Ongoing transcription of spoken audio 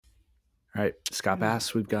All right, Scott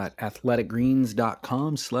Bass, we've got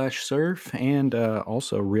athleticgreens.com/surf and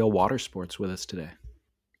also Real Water Sports with us today.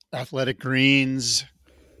 Athletic Greens.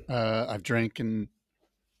 I've drank and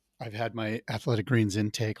I've had my Athletic Greens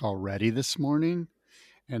intake already this morning,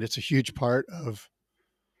 and it's a huge part of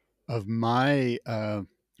my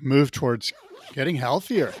move towards getting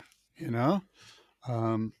healthier. You know,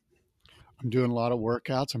 um, I'm doing a lot of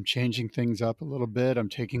workouts. I'm changing things up a little bit. I'm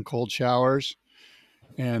taking cold showers,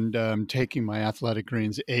 and taking my Athletic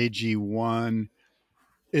Greens AG1.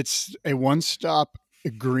 It's a one-stop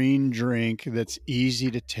green drink that's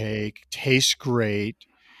easy to take, tastes great,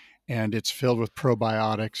 and it's filled with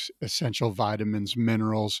probiotics, essential vitamins,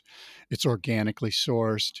 minerals. It's organically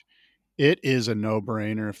sourced. It is a no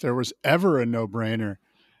brainer. If there was ever a no brainer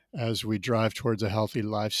as we drive towards a healthy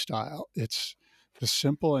lifestyle, it's the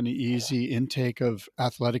simple and easy intake of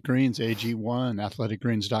Athletic Greens, AG1,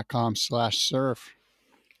 athleticgreens.com/surf.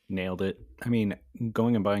 Nailed it. I mean,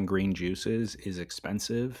 going and buying green juices is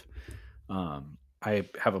expensive. I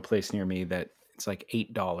have a place near me that it's like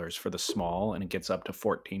 $8 for the small, and it gets up to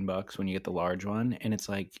 $14 when you get the large one. And it's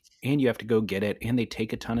like, and you have to go get it, and they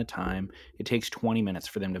take a ton of time. It takes 20 minutes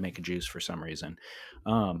for them to make a juice for some reason.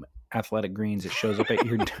 Athletic Greens, it shows up at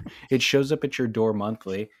your it shows up at your door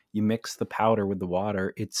monthly. You mix the powder with the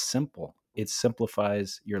water. It's simple. It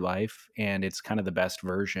simplifies your life, and it's kind of the best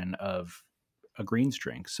version of a greens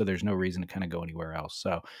drink. So there's no reason to kind of go anywhere else.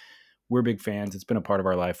 So we're big fans. It's been a part of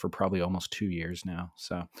our life for probably almost 2 years now.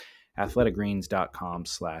 So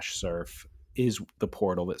athleticgreens.com/surf is the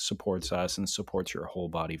portal that supports us and supports your whole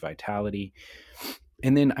body vitality.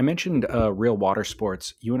 And then I mentioned Real Water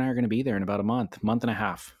Sports. You and I are going to be there in about a month and a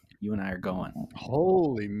half. You and I are going.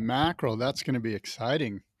 Holy mackerel, that's going to be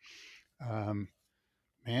exciting. Um,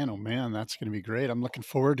 Man, oh man, that's going to be great. I'm looking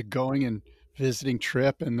forward to going and visiting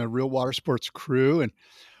Trip and the Real Water Sports crew and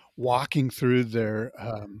walking through their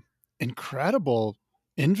incredible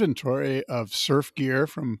inventory of surf gear,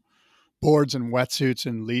 from boards and wetsuits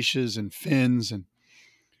and leashes and fins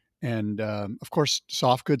and of course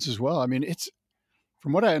soft goods as well. I mean, it's,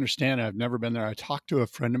 from what I understand, I've never been there. I talked to a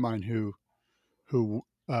friend of mine who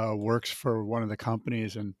works for one of the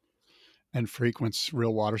companies and frequents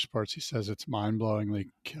Real Water Sports. He says it's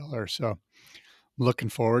mind-blowingly killer. So looking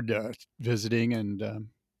forward to visiting and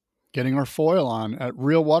getting our foil on at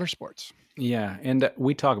Real Water Sports. Yeah, and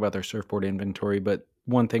we talk about their surfboard inventory, but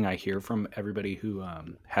one thing I hear from everybody who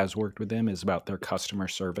has worked with them is about their customer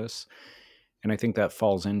service. And I think that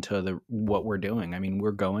falls into what we're doing. I mean,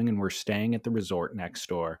 we're going and we're staying at the resort next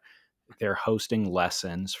door. They're hosting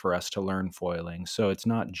lessons for us to learn foiling. So it's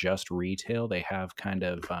not just retail. They have kind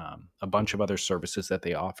of a bunch of other services that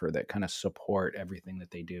they offer that kind of support everything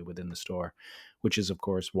that they do within the store, which is, of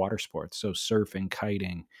course, water sports. So surfing,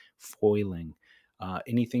 kiting, foiling,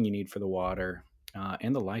 anything you need for the water,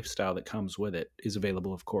 and the lifestyle that comes with it is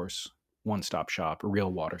available, of course. One-stop shop,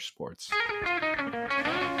 Real Water Sports.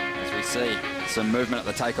 As we see some movement at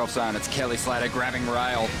the takeoff zone, it's Kelly Slater grabbing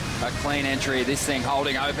rail. A clean entry, this thing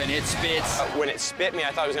holding open, it spits. When it spit me,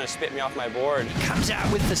 I thought it was going to spit me off my board. Comes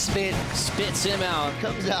out with the spit, spits him out.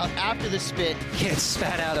 Comes out after the spit. Gets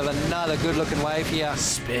spat out of another good-looking wave here.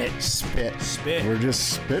 Spit. We're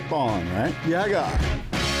just spitballing, right? Yeah, I got.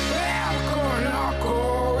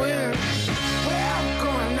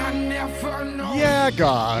 Yeah,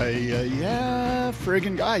 guy. Yeah,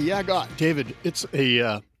 friggin' guy. Yeah, guy. David, it's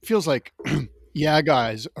a, feels like yeah,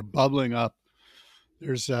 guys are bubbling up.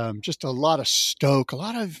 There's just a lot of stoke, a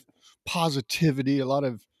lot of positivity, a lot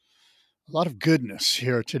of goodness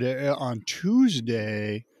here today on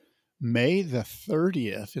Tuesday, May the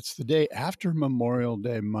 30th. It's the day after Memorial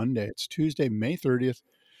Day, Monday. It's Tuesday, May 30th.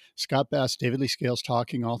 Scott Bass, David Lee Scales,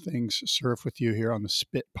 talking all things surf with you here on the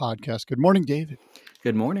Spit Podcast. Good morning, David.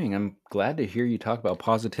 Good morning. I'm glad to hear you talk about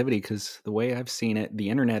positivity, because the way I've seen it, the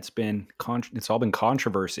internet's been it's all been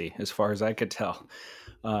controversy as far as I could tell,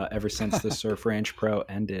 ever since the Surf Ranch Pro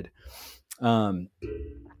ended. And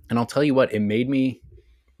I'll tell you what, it made me,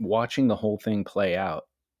 watching the whole thing play out,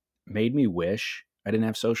 made me wish I didn't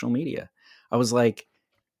have social media. I was like,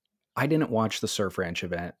 I didn't watch the Surf Ranch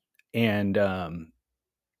event, and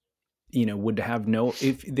would have no,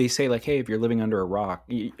 if they say like, hey, if you're living under a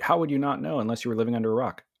rock, how would you not know unless you were living under a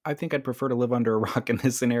rock? I think I'd prefer to live under a rock in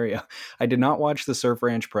this scenario. I did not watch the Surf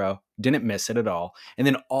Ranch Pro, didn't miss it at all. And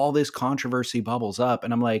then all this controversy bubbles up,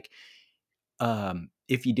 and I'm like,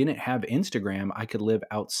 if you didn't have Instagram, I could live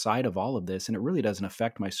outside of all of this, and it really doesn't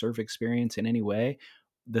affect my surf experience in any way.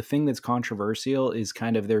 the thing that's controversial is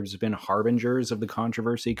kind of there's been harbingers of the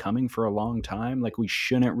controversy coming for a long time. Like we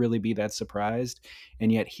shouldn't really be that surprised.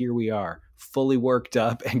 And yet here we are, fully worked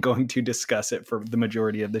up and going to discuss it for the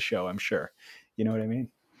majority of the show, I'm sure. You know what I mean?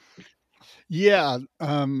 Yeah.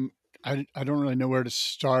 I don't really know where to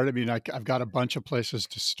start. I mean, I've got a bunch of places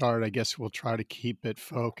to start. I guess we'll try to keep it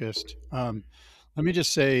focused. Let me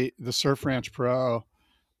just say the Surf Ranch Pro,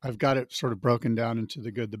 I've got it sort of broken down into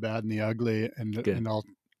the good, the bad, and the ugly, Good. and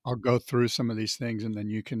I'll go through some of these things, and then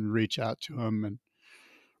you can reach out to them and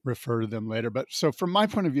refer to them later. But so from my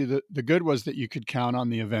point of view, the good was that you could count on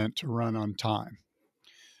the event to run on time.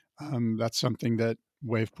 That's something that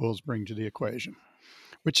wave pools bring to the equation,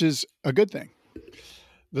 which is a good thing.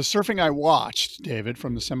 The surfing I watched, David,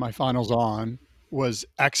 from the semifinals on was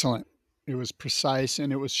excellent. It was precise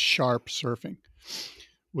and it was sharp surfing,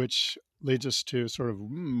 which leads us to sort of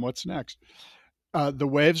what's next. The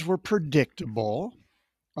waves were predictable,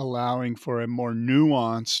 allowing for a more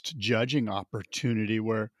nuanced judging opportunity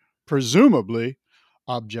where presumably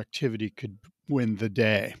objectivity could win the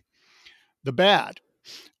day. The bad,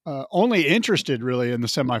 only interested really in the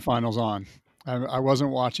semifinals on. I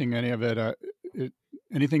wasn't watching any of it.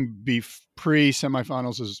 Anything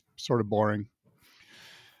pre-semifinals is sort of boring.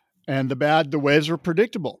 And the bad, the waves were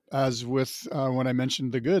predictable. As with when I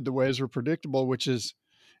mentioned the good, the waves were predictable, which is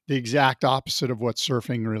the exact opposite of what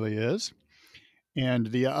surfing really is. And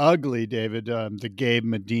the ugly, David, the Gabe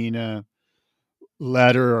Medina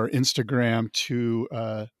letter or Instagram to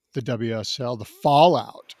the WSL, the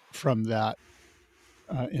fallout from that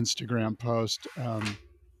Instagram post.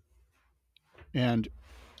 And,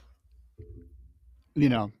 you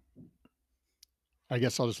know, I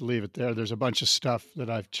guess I'll just leave it there. There's a bunch of stuff that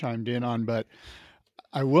I've chimed in on, but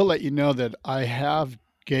I will let you know that I have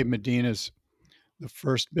the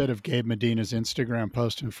first bit of Gabe Medina's Instagram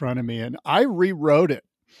post in front of me, and I rewrote it.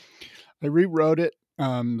 The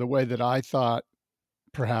way that I thought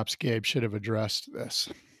perhaps Gabe should have addressed this.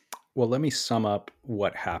 Well, let me sum up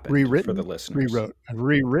what happened for the listeners. I've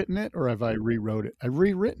rewritten it, or have I rewrote it? I've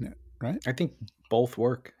rewritten it, right? I think both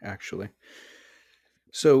work, actually.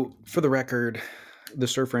 So, for the record, the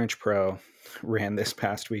Surf Ranch Pro ran this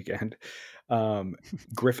past weekend.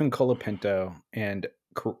 Griffin Colapinto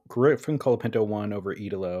won over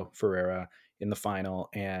Idolo Ferreira in the final,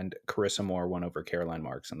 and Carissa Moore won over Caroline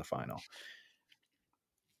Marks in the final.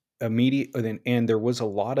 And there was a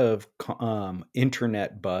lot of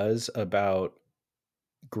internet buzz about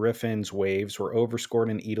Griffin's waves were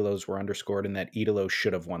overscored and Idolo's were underscored, and that Idolo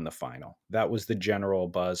should have won the final. That was the general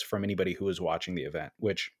buzz from anybody who was watching the event,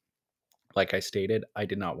 which, like I stated, I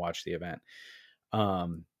did not watch the event.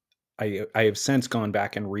 I have since gone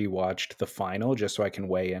back and rewatched the final just so I can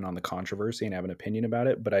weigh in on the controversy and have an opinion about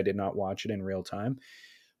it, but I did not watch it in real time.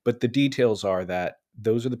 But the details are that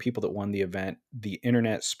those are the people that won the event. The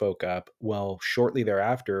internet spoke up. Well, shortly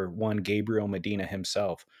thereafter, one Gabriel Medina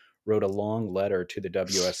himself wrote a long letter to the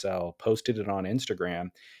WSL, posted it on Instagram,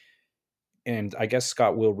 and I guess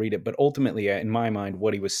Scott will read it. But ultimately, in my mind,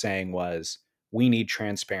 what he was saying was, we need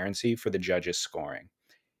transparency for the judges' scoring.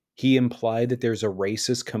 He implied that there's a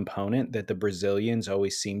racist component, that the Brazilians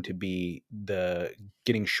always seem to be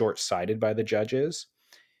getting short-sighted by the judges.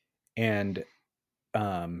 And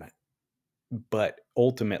but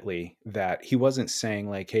ultimately that he wasn't saying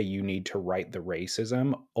like, hey, you need to right the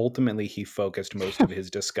racism. Ultimately, he focused most of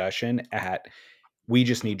his discussion at, we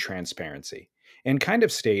just need transparency, and kind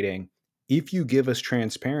of stating, if you give us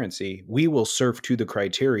transparency, we will surf to the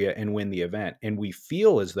criteria and win the event. And we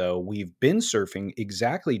feel as though we've been surfing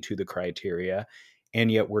exactly to the criteria,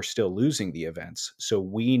 and yet we're still losing the events. So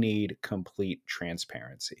we need complete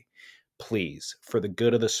transparency. Please, for the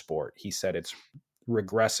good of the sport. He said it's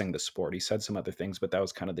regressing the sport. He said some other things, but that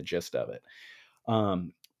was kind of the gist of it.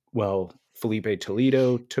 Well, Felipe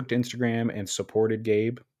Toledo took to Instagram and supported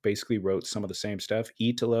Gabe, basically wrote some of the same stuff.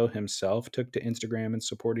 Italo himself took to Instagram and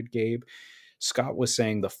supported Gabe. Scott was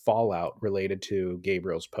saying the fallout related to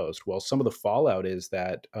Gabriel's post. Well, some of the fallout is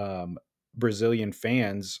that Brazilian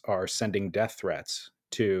fans are sending death threats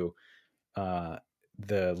to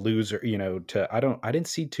the loser, I didn't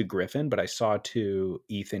see to Griffin, but I saw to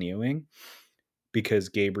Ethan Ewing, because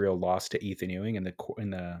Gabriel lost to Ethan Ewing in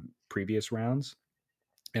the previous rounds.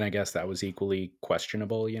 And I guess that was equally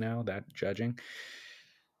questionable, that judging.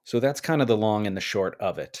 So that's kind of the long and the short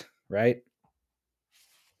of it, right?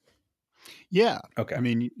 Yeah. Okay. I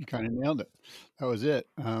mean, you kind of nailed it. That was it.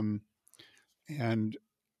 And,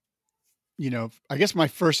 I guess my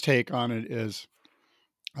first take on it is,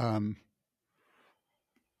 I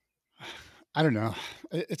don't know.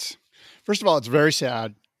 First of all, it's very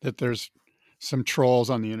sad that there's some trolls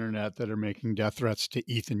on the internet that are making death threats to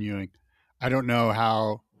Ethan Ewing. I don't know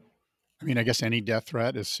how. I mean, I guess any death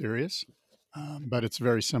threat is serious, but it's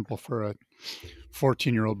very simple for a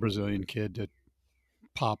 14-year-old Brazilian kid to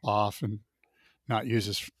pop off and not use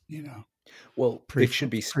his, Well, it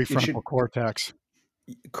should prefrontal cortex.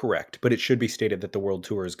 correct, but it should be stated that the World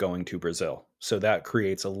Tour is going to Brazil, so that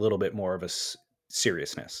creates a little bit more of a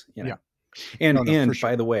seriousness, Yeah. And No, for sure.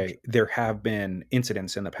 by the way, there have been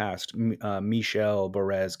incidents in the past. Michel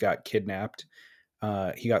Borez got kidnapped.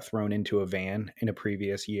 He got thrown into a van in a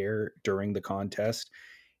previous year during the contest,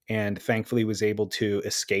 and thankfully was able to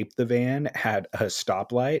escape the van at a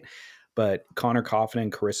stoplight. But Connor Coffin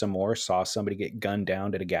and Carissa Moore saw somebody get gunned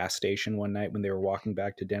down at a gas station one night when they were walking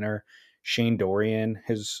back to dinner. Shane Dorian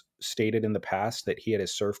has stated in the past that he had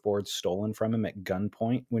his surfboard stolen from him at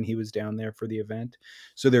gunpoint when he was down there for the event.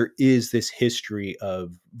 So there is this history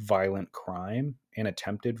of violent crime and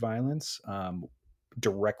attempted violence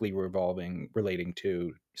directly relating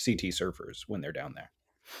to CT surfers when they're down there.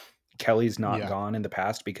 Kelly's not gone in the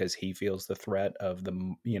past because he feels the threat of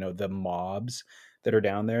the mobs that are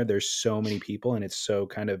down there. There's so many people, and it's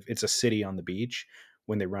a city on the beach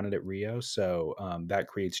when they run it at Rio. So that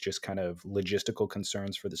creates just kind of logistical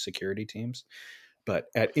concerns for the security teams. But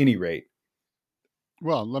at any rate.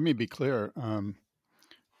 Well, let me be clear.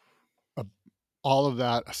 All of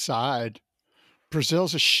that aside,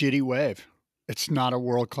 Brazil's a shitty wave. It's not a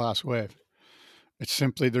world-class wave. It's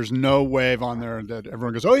simply, there's no wave on there that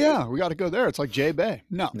everyone goes, oh yeah, we got to go there. It's like J-Bay.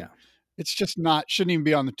 No, it's just not, shouldn't even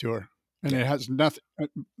be on the tour. And it has nothing,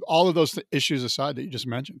 all of those issues aside that you just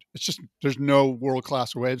mentioned, it's just, there's no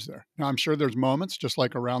world-class waves there. Now, I'm sure there's moments, just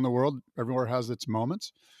like around the world, everywhere has its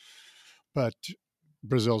moments, but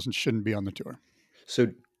Brazil shouldn't be on the tour. So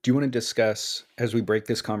do you want to discuss, as we break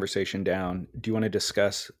this conversation down, do you want to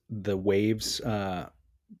discuss the waves,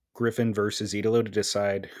 Griffin versus Idolo, to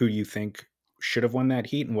decide who you think should have won that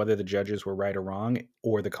heat and whether the judges were right or wrong,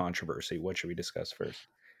 or the controversy? What should we discuss first?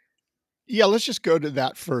 Yeah, let's just go to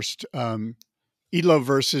that first. Idolo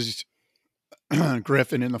versus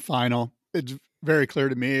Griffin in the final. It's very clear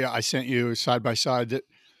to me. I sent you side by side that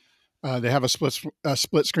they have a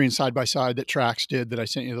split screen side by side that Trax did that I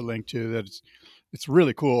sent you the link to. That it's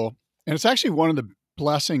really cool, and it's actually one of the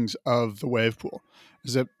blessings of the wave pool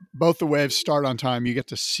is that both the waves start on time. You get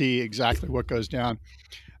to see exactly what goes down.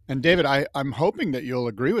 And David, I'm hoping that you'll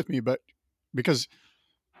agree with me, but because,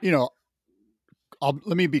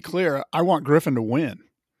 let me be clear. I want Griffin to win.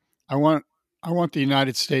 I want the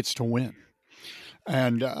United States to win.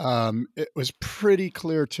 And it was pretty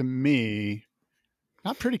clear to me,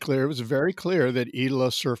 not pretty clear, it was very clear that Idolo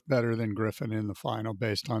surfed better than Griffin in the final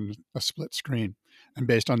based on a split screen and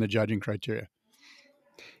based on the judging criteria.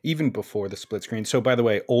 Even before the split screen. So by the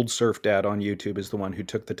way, Old Surf Dad on YouTube is the one who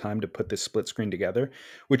took the time to put this split screen together,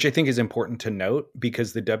 which I think is important to note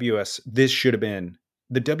because the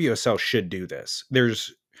WSL should do this.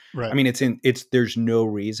 There's no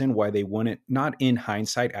reason why they wouldn't, not in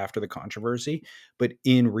hindsight after the controversy, but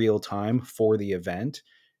in real time for the event,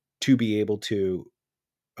 to be able to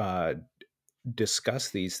discuss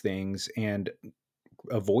these things and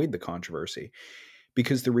avoid the controversy.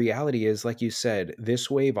 Because the reality is, like you said, this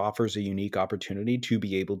wave offers a unique opportunity to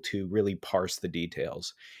be able to really parse the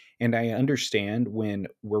details. And I understand when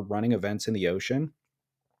we're running events in the ocean,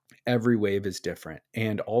 every wave is different.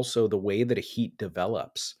 And also the way that a heat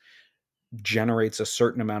develops generates a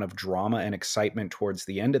certain amount of drama and excitement towards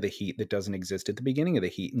the end of the heat that doesn't exist at the beginning of the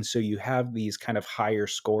heat. And so you have these kind of higher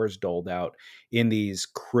scores doled out in these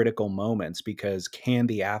critical moments because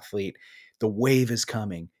the wave is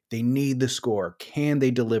coming. They need the score. Can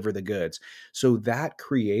they deliver the goods? So that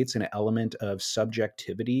creates an element of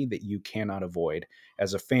subjectivity that you cannot avoid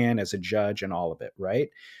as a fan, as a judge, and all of it, right?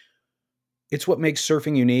 It's what makes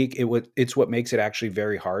surfing unique. It's what makes it actually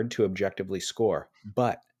very hard to objectively score.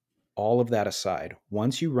 But all of that aside,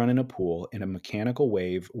 once you run in a pool in a mechanical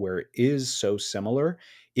wave where it is so similar,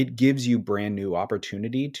 it gives you brand new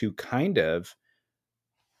opportunity to kind of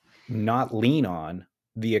not lean on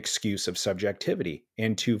the excuse of subjectivity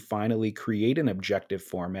and to finally create an objective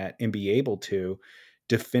format and be able to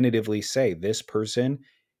definitively say this person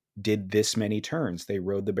did this many turns. They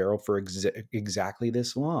rode the barrel for exactly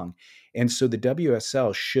this long. And so the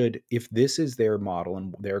WSL should, if this is their model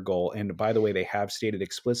and their goal, and by the way, they have stated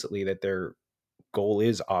explicitly that their goal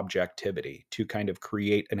is objectivity, to kind of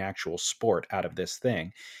create an actual sport out of this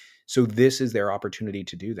thing. So this is their opportunity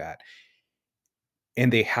to do that.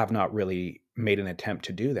 And they have not really made an attempt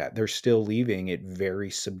to do that. They're still leaving it very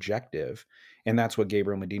subjective. And that's what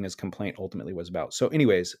Gabriel Medina's complaint ultimately was about. So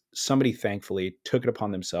anyways, somebody thankfully took it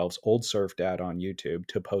upon themselves, Old Surf Dad on YouTube,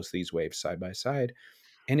 to post these waves side by side.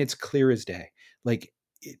 And it's clear as day. Like,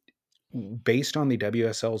 based on the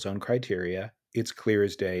WSL's own criteria, it's clear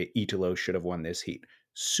as day Italo should have won this heat.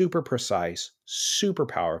 Super precise, super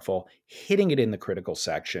powerful, hitting it in the critical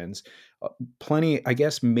sections. Plenty, I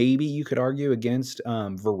guess maybe you could argue against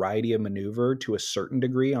variety of maneuver to a certain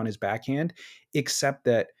degree on his backhand, except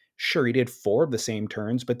that sure, he did 4 of the same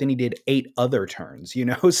turns, but then he did 8 other turns,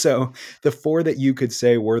 So the 4 that you could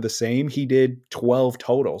say were the same, he did 12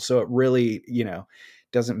 total. So it really,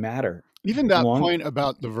 doesn't matter. Even that point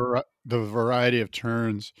about the variety of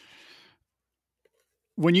turns,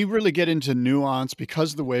 when you really get into nuance,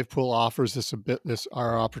 because the wave pool offers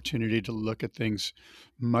our opportunity to look at things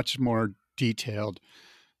much more detailed.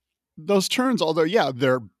 Those turns, although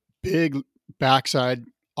they're big backside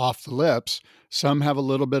off the lips, some have a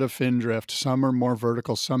little bit of fin drift, some are more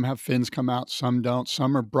vertical, some have fins come out, some don't,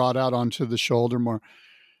 some are brought out onto the shoulder more.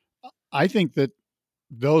 I think that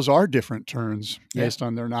those are different turns based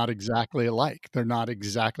on they're not exactly alike. They're not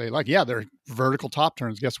exactly alike. Yeah, they're vertical top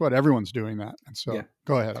turns. Guess what? Everyone's doing that. And so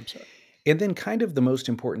go ahead. I'm sorry. And then kind of the most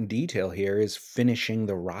important detail here is finishing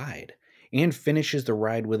the ride, and finishes the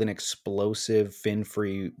ride with an explosive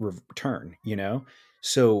fin-free return,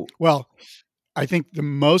 So, well, I think the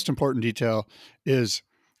most important detail is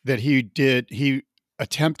that he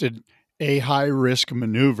attempted a high risk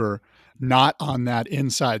maneuver not on that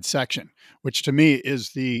inside section, which to me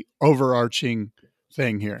is the overarching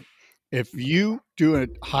thing here. If you do a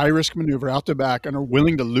high risk maneuver out the back and are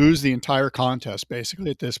willing to lose the entire contest,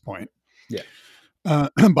 basically at this point,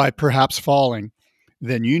 by perhaps falling,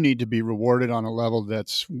 then you need to be rewarded on a level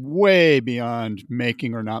that's way beyond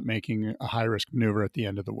making or not making a high risk maneuver at the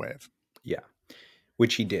end of the wave. Yeah,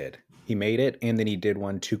 which he did. He made it, and then he did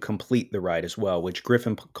one to complete the ride as well, which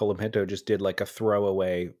Griffin Colapinto just did like a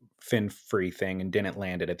throwaway fin-free thing and didn't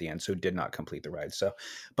land it at the end, so did not complete the ride. So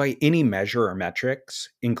by any measure or metrics,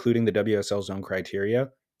 including the WSL's own criteria,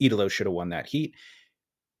 Italo should have won that heat.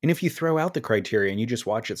 And if you throw out the criteria and you just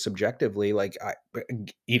watch it subjectively, like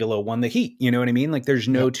Italo won the heat, you know what I mean? Like there's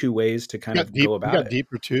no two ways to kind of go about it.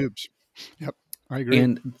 Deeper tubes. Yep. I agree.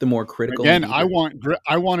 And the more critical. Again, I want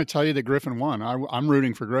to tell you that Griffin won. I'm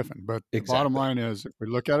rooting for Griffin, but the bottom line is, if we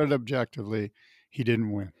look at it objectively, he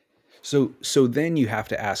didn't win. So then you have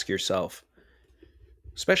to ask yourself,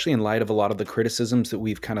 especially in light of a lot of the criticisms that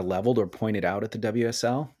we've kind of leveled or pointed out at the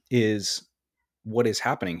WSL, is what is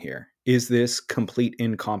happening here? Is this complete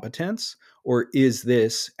incompetence, or is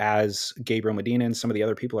this, as Gabriel Medina and some of the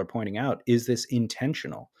other people are pointing out, is this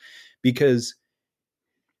intentional? Because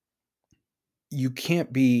you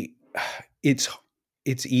can't be, it's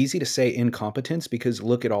easy to say incompetence because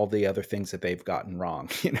look at all the other things that they've gotten wrong.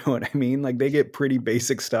 You know what I mean? Like they get pretty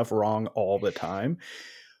basic stuff wrong all the time.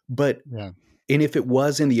 But and if it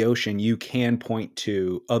was in the ocean, you can point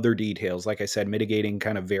to other details, like I said, mitigating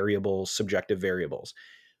kind of variables, subjective variables.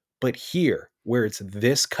 But here, where it's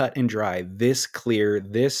this cut and dry, this clear,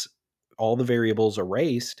 this all the variables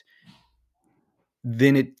erased,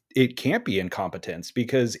 then it can't be incompetence,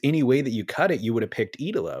 because any way that you cut it, you would have picked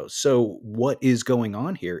Italo. So what is going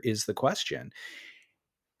on here is the question.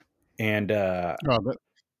 And but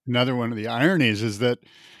another one of the ironies is that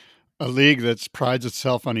a league that prides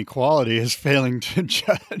itself on equality is failing to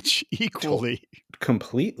judge equally.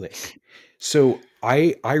 Completely. So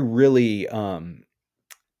I really,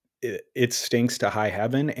 it stinks to high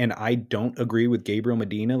heaven. And I don't agree with Gabriel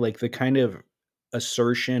Medina, like the kind of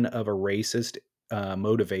assertion of a racist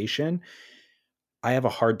motivation, I have a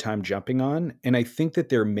hard time jumping on. And I think that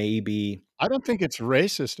there may be. I don't think it's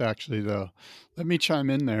racist, actually, though. Let me chime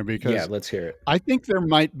in there because let's hear it. I think there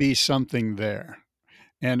might be something there.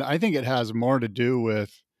 And I think it has more to do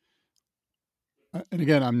with, and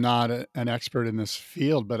again, I'm not an expert in this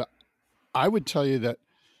field, but I would tell you that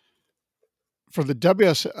for the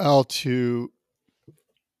WSL to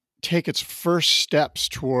take its first steps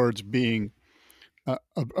towards being a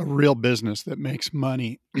real business that makes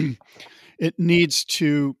money, it needs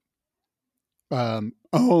to own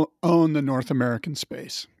the North American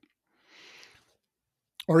space,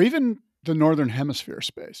 or even the Northern Hemisphere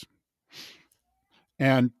space.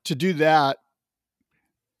 And to do that,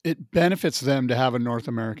 it benefits them to have a North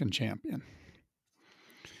American champion.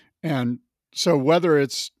 And so whether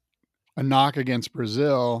it's a knock against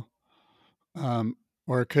Brazil,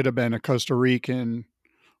 or it could have been a Costa Rican,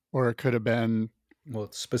 or it could have been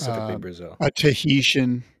specifically Brazil, a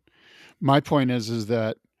Tahitian. My point is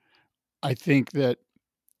that I think that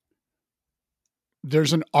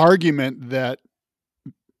there's an argument that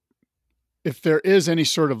if there is any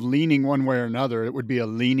sort of leaning one way or another, it would be a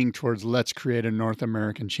leaning towards let's create a North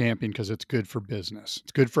American champion because it's good for business.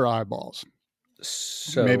 It's good for eyeballs.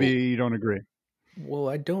 So Maybe you don't agree. well,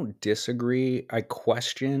 I don't disagree. I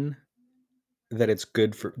question that it's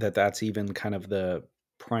good for that's even kind of the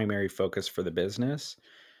primary focus for the business.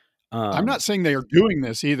 I'm not saying they are doing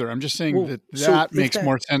this either. I'm just saying Well, so that if makes that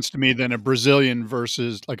more sense to me than a Brazilian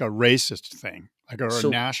versus like a racist thing, like or a so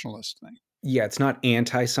nationalist thing. yeah, it's not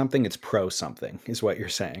anti something, it's pro something, is what you're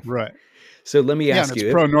saying. Right. So let me Yeah, and ask it's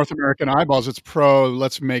you, pro North American eyeballs. It's pro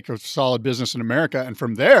let's make a solid business in America, and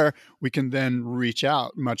from there we can then reach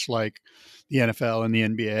out, much like the NFL and the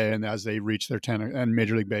NBA, and as they reach their and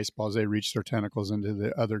Major League Baseball, as they reach their tentacles into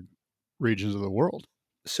the other regions of the world.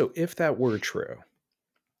 so if that were true,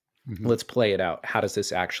 Mhm. let's play it out. How does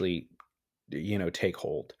this actually, take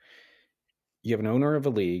hold? You have an owner of a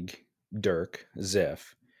league, Dirk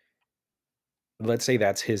Ziff. Let's say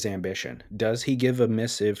that's his ambition. Does he give a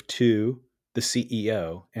missive to the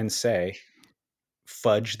CEO and say,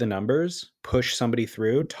 fudge the numbers, push somebody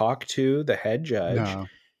through, talk to the head judge? No,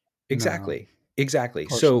 Exactly. of Exactly.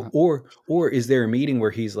 course So not. or is there a meeting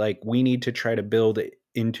where he's like, we need to try to build it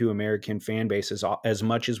into American fan bases as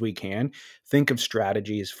much as we can, think of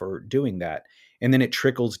strategies for doing that. And then it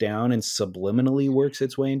trickles down and subliminally works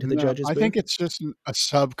its way into the No, judge's I think booth? it's just a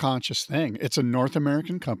subconscious thing. It's a North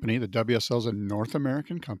American company. The WSL is a North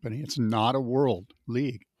American company. It's not a world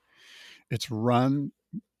league. It's run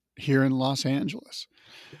here in Los Angeles,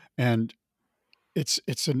 and it's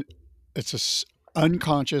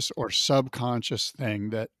unconscious or subconscious thing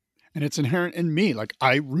that, and it's inherent in me. Like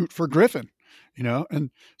I root for Griffin, and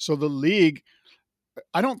so the league.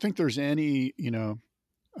 I don't think there's any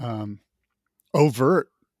overt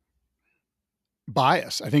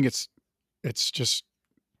bias. I think it's just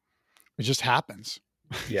it just happens.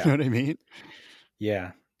 Yeah. You know what I mean?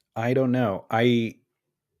 Yeah. I don't know. I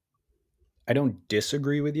don't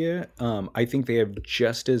disagree with you. I think they have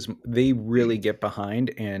they really get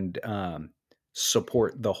behind and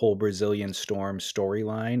support the whole Brazilian Storm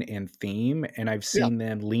storyline and theme. And I've Yeah. seen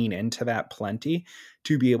them lean into that plenty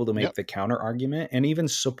to be able to make Yep. the counter argument and even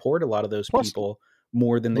support a lot of those Plus, people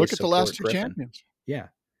more than they look at the last support two Griffin. champions, Yeah.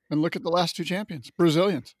 and look at the last two champions,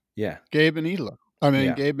 Brazilians, Yeah. Gabe and Idolo. I mean,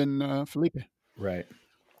 Yeah. Gabe and Felipe. Right.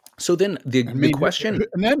 So then the I mean, question,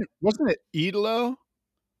 and then wasn't it Idolo,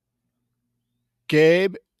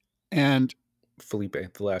 Gabe, and Felipe,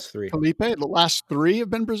 the last three. Felipe? The last three have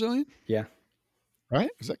been Brazilian, Yeah. right?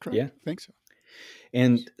 Is that correct? Yeah. I think so.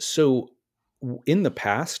 And so in the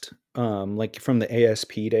past, like from the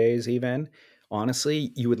ASP days, even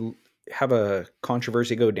honestly, you would have a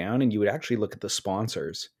controversy go down and you would actually look at the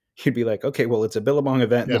sponsors. You'd be like, okay, well, it's a Billabong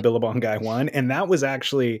event and Yeah. the Billabong guy won. And that was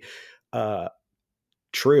actually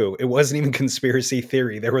true. It wasn't even conspiracy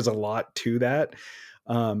theory. There was a lot to that.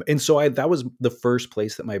 And so that was the first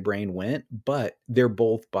place that my brain went, but they're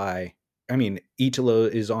both Italo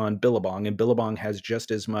is on Billabong and Billabong has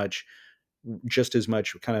just as much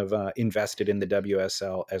kind of invested in the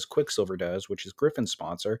WSL as Quicksilver does, which is Griffin's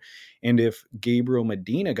sponsor. And if Gabriel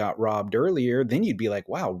Medina got robbed earlier, then you'd be like,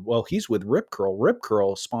 wow, well, he's with Rip Curl. Rip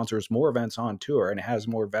Curl sponsors more events on tour and has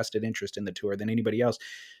more vested interest in the tour than anybody else.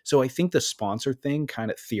 So I think the sponsor thing kind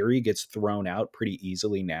of theory gets thrown out pretty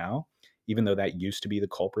easily now, even though that used to be the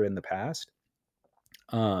culprit in the past.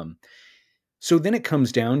 So then it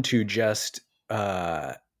comes down to just,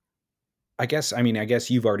 I guess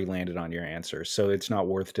you've already landed on your answer, so it's not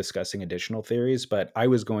worth discussing additional theories, but I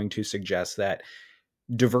was going to suggest that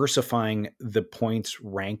diversifying the points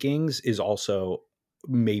rankings is also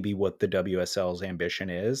maybe what the WSL's ambition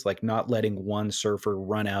is, like not letting one surfer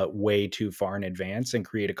run out way too far in advance and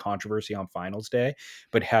create a controversy on finals day,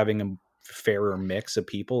 but having a fairer mix of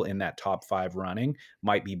people in that top 5 running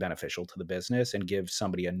might be beneficial to the business and give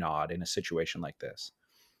somebody a nod in a situation like this.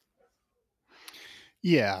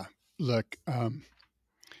 Yeah. Look,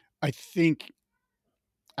 I think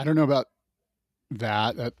I don't know about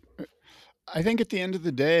that. I think at the end of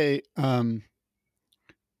the day,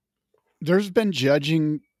 there's been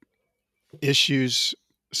judging issues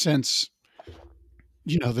since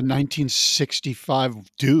the 1965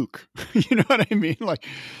 Duke. You know what I mean? Like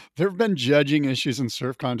there have been judging issues in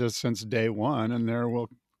surf contests since day one, and there will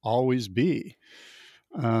always be.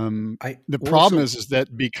 The problem is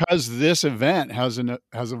that because this event has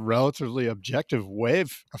a relatively objective a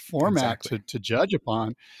format Exactly. to judge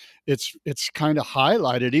upon, it's kind of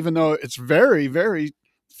highlighted, even though it's very, very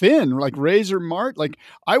thin, like razor mark. Like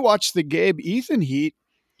I watched the Gabe Ethan heat.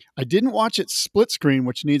 I didn't watch it split screen,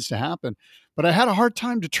 which needs to happen, but I had a hard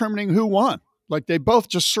time determining who won. Like they both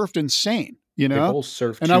just surfed insane. you They know? both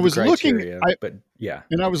serve And to I the was looking, criteria, but yeah,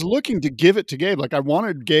 and I was looking to give it to Gabe. Like I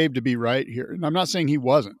wanted Gabe to be right here. And I'm not saying he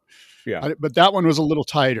wasn't, yeah, but that one was a little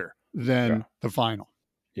tighter yeah, than the final.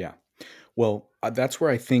 yeah. Well, that's where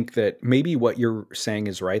I think that maybe what you're saying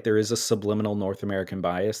is right. There is a subliminal North American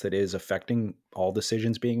bias that is affecting all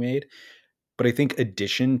decisions being made. But I think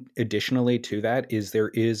additionally to that is there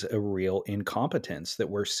is a real incompetence that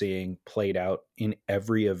we're seeing played out in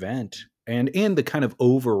every event and in the kind of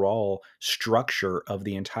overall structure of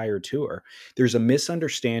the entire tour. There's a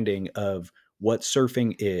misunderstanding of what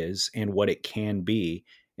surfing is and what it can be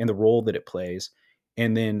and the role that it plays.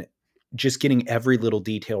 And then just getting every little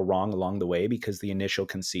detail wrong along the way because the initial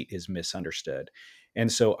conceit is misunderstood.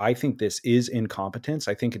 And so I think this is incompetence.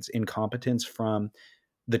 I think it's incompetence from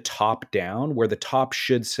the top down, where the top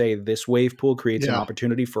should say this wave pool creates an Yeah.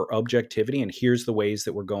 opportunity for objectivity, and here's the ways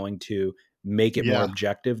that we're going to make it more Yeah.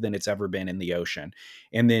 objective than it's ever been in the ocean.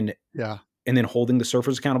 And then Yeah. holding the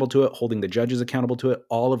surfers accountable to it, holding the judges accountable to it,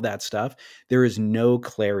 all of that stuff. There is no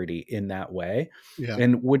clarity in that way. Yeah.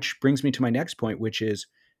 And which brings me to my next point, which is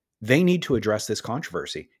they need to address this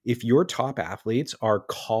controversy. If your top athletes are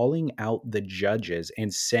calling out the judges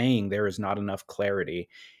and saying there is not enough clarity,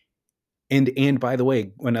 and by the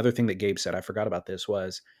way, another thing that Gabe said, I forgot about this,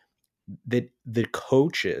 was that the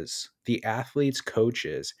coaches, the athletes'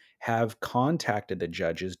 coaches, have contacted the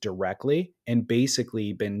judges directly and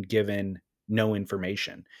basically been given no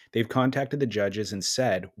information. They've contacted the judges and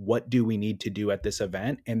said, what do we need to do at this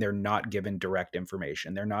event? And they're not given direct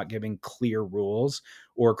information. They're not giving clear rules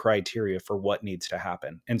or criteria for what needs to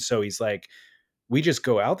happen. And so he's like, we just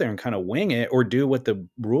go out there and kind of wing it or do what the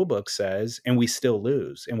rule book says and we still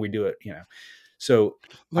lose and we do it, you know. So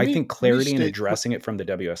I think clarity and addressing it from the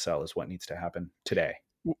WSL is what needs to happen today.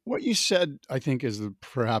 What you said, I think, is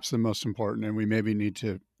perhaps the most important, and we maybe need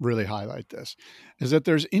to really highlight this, is that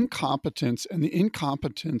there's incompetence, and the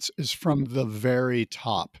incompetence is from the very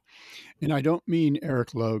top. And I don't mean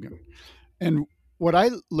Eric Logan. And what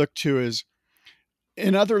I look to is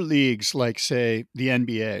in other leagues, like, say, the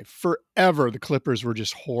NBA, forever the Clippers were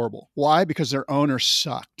just horrible. Why? Because their owner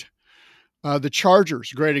sucked. The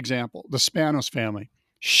Chargers, great example. The Spanos family,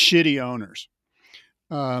 shitty owners.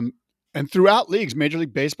 And throughout leagues, Major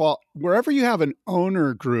League Baseball, wherever you have an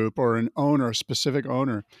owner group or a specific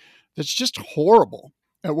owner, that's just horrible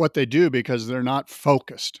at what they do because they're not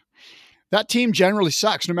focused. That team generally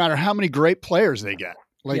sucks no matter how many great players they get.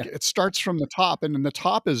 It starts from the top, and then the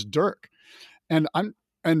top is Dirk. And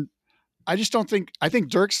I just don't think, I think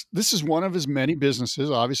Dirk's, this is one of his many businesses.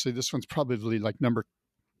 Obviously, this one's probably like number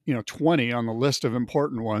 20 on the list of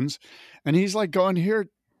important ones. And he's like going, here,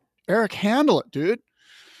 Eric, handle it, dude.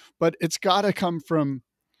 But it's got to come from,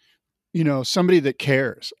 somebody that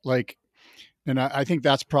cares. And I think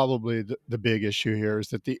that's probably the big issue here, is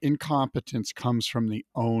that the incompetence comes from the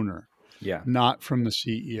owner, not from the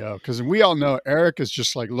CEO. Because we all know Eric is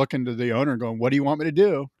just like looking to the owner going, what do you want me to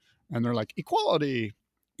do? And they're like, equality,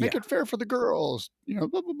 make it fair for the girls, blah,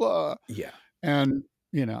 blah, blah. Yeah. And,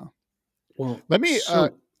 well, let me, I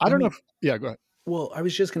don't know if, go ahead. Well, I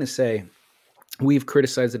was just going to say, we've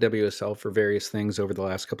criticized the WSL for various things over the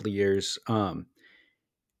last couple of years.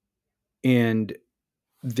 And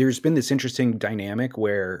there's been this interesting dynamic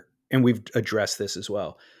where, and we've addressed this as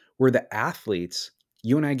well, where the athletes,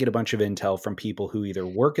 you and I get a bunch of intel from people who either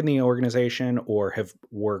work in the organization or have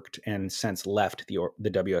worked and since left the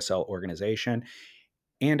WSL organization,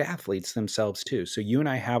 and athletes themselves too. So you and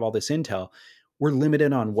I have all this intel. We're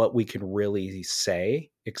limited on what we can really say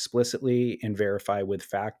explicitly and verify with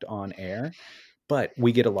fact on air, but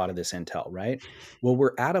we get a lot of this intel, right? Well,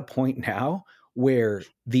 we're at a point now where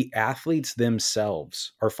the athletes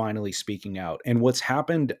themselves are finally speaking out. And what's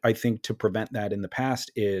happened, I think, to prevent that in the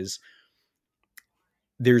past is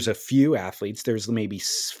there's a few athletes, there's maybe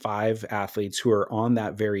 5 athletes who are on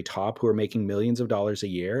that very top who are making millions of dollars a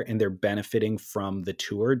year, and they're benefiting from the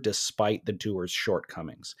tour despite the tour's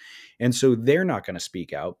shortcomings. And so they're not going to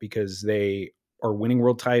speak out because they are winning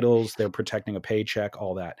world titles, they're protecting a paycheck,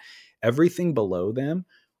 all that. Everything below them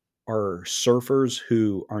are surfers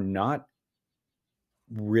who are not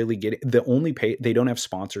really getting they don't have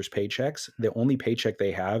sponsors paychecks. The only paycheck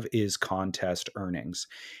they have is contest earnings.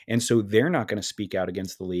 And so they're not going to speak out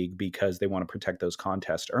against the league because they want to protect those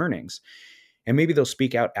contest earnings. And maybe they'll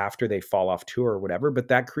speak out after they fall off tour or whatever, but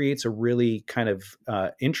that creates a really kind of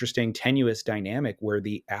interesting, tenuous dynamic where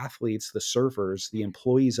the athletes, the surfers, the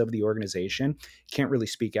employees of the organization can't really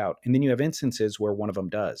speak out. And then you have instances where one of them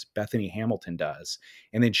does. Bethany Hamilton does.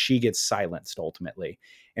 And then she gets silenced ultimately.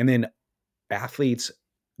 And then athletes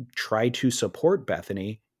try to support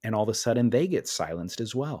Bethany and all of a sudden they get silenced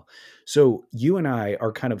as well. So you and I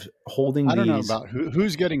are kind of holding I don't know these. about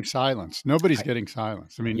who's getting silenced. Nobody's getting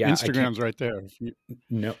silenced. I mean, Yeah, I can't. Instagram's right there. If you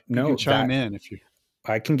No, can chime in if you.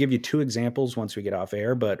 I can give you 2 examples once we get off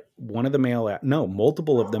air, but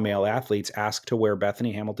multiple of the male athletes asked to wear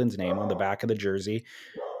Bethany Hamilton's name on the back of the jersey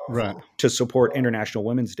Right. to support International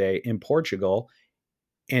Women's Day in Portugal.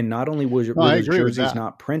 And not only were I those agree with jerseys that.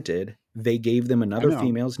 not printed, they gave them I another know.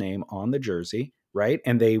 female's name on the jersey, right?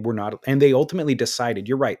 And they were not, and they ultimately decided,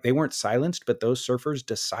 you're right, they weren't silenced, but those surfers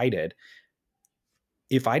decided,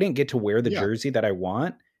 if I didn't get to wear the Yeah. jersey that I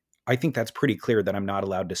want, I think that's pretty clear that I'm not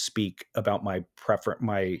allowed to speak about my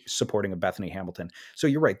supporting of Bethany Hamilton. So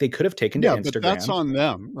you're right. They could have taken to Instagram. But that's on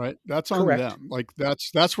them, right? That's on Correct. them. Like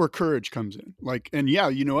that's where courage comes in. Like, and yeah,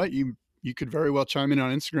 you know what? You could very well chime in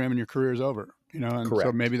on Instagram and your career is over, you know? And Correct.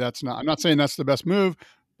 so maybe I'm not saying that's the best move,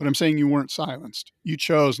 but I'm saying you weren't silenced. You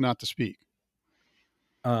chose not to speak.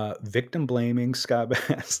 Victim blaming, Scott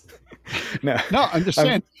Bass. No, I'm just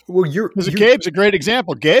saying. Gabe's a great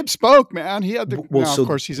example. Gabe spoke, man. He had the. Well, now, of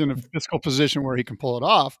course, he's in a physical position where he can pull it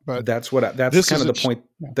off. But that's kind of the point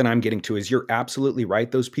that I'm getting to. Is you're absolutely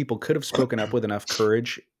right. Those people could have spoken up with enough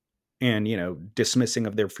courage, and dismissing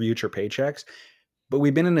of their future paychecks. But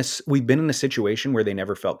we've been in a situation where they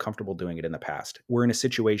never felt comfortable doing it in the past. We're in a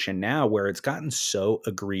situation now where it's gotten so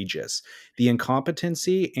egregious. The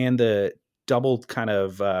incompetency and the double kind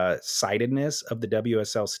of sidedness of the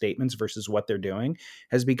WSL statements versus what they're doing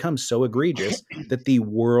has become so egregious that the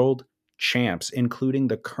world champs, including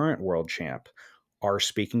the current world champ, are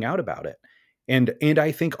speaking out about it. And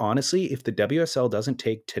I think, honestly, if the WSL doesn't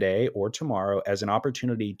take today or tomorrow as an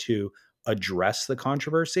opportunity to address the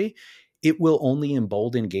controversy, it will only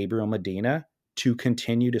embolden Gabriel Medina to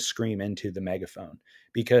continue to scream into the megaphone,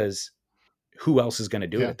 because who else is going to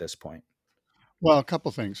do it at this point? Well, a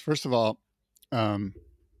couple things. First of all, I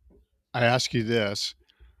ask you this.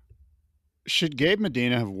 Should Gabe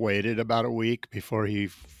Medina have waited about a week before he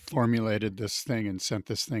formulated this thing and sent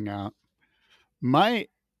this thing out? My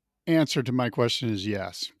answer to my question is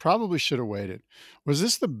yes. Probably should have waited. Was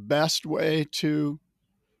this the best way to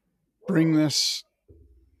bring this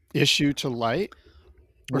issue to light?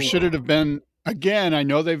 Or should it have been, again, I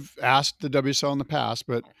know they've asked the WSL in the past,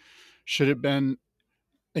 but should it have been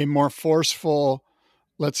a more forceful,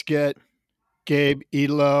 let's get Gabe,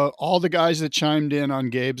 Idolo, all the guys that chimed in on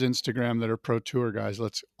Gabe's Instagram that are pro tour guys,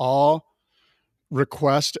 let's all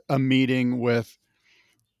request a meeting with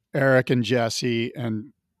Eric and Jesse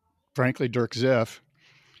and frankly Dirk Ziff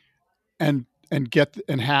and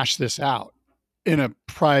hash this out in a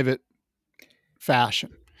private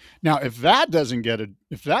fashion. Now, if that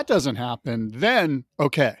doesn't happen, then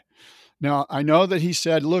okay. Now, I know that he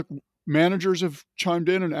said, look, managers have chimed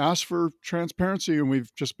in and asked for transparency, and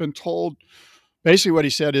we've just been told. Basically, what he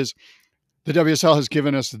said is the WSL has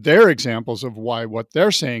given us their examples of why what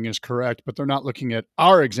they're saying is correct, but they're not looking at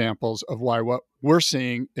our examples of why what we're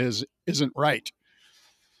seeing isn't right.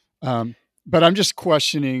 But I'm just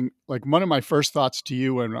questioning, like, one of my first thoughts to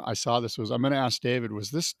you when I saw this was, I'm going to ask David, was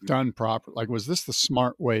this done properly? Like, was this the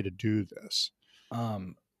smart way to do this? Are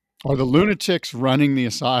the lunatics running the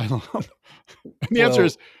asylum? And the answer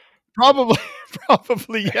is probably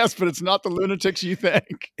yes, but it's not the lunatics you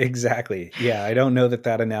think. Exactly. Yeah, I don't know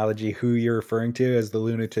that analogy, who you're referring to as the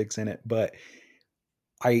lunatics in it, but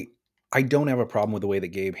I don't have a problem with the way that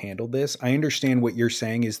Gabe handled this. I understand what you're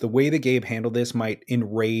saying is the way that Gabe handled this might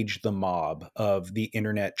enrage the mob of the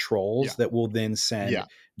internet trolls that will then send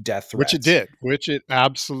death threats. Which it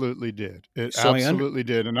absolutely did. It absolutely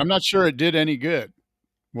did. And I'm not sure it did any good.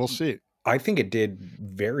 We'll see. I think it did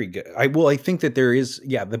very good. I think that there is,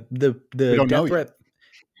 the death threat.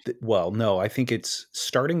 Well, no, I think it's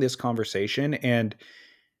starting this conversation, and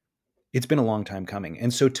it's been a long time coming.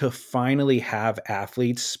 And so to finally have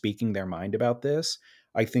athletes speaking their mind about this,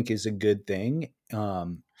 I think is a good thing.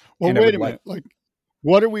 Well, wait a minute. Like,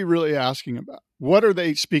 what are we really asking about? What are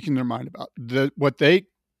they speaking their mind about? What they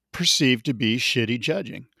perceive to be shitty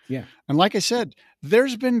judging. Yeah. And like I said,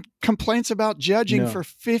 there's been complaints about judging for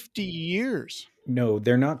 50 years. No,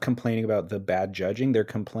 they're not complaining about the bad judging. They're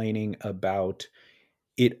complaining about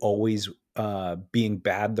it always being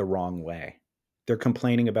bad the wrong way. They're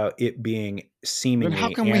complaining about it being seemingly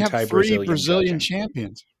anti-Brazilian. Then how come we have 3 Brazilian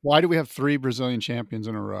champions? Why do we have 3 Brazilian champions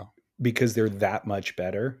in a row? Because they're that much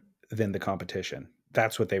better than the competition.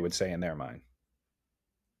 That's what they would say in their mind.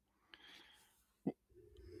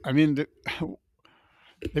 I mean,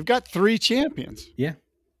 they've got 3 champions. Yeah.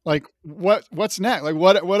 Like, what's next? Like,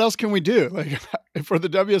 what else can we do? Like, for the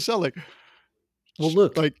WSL, like, well,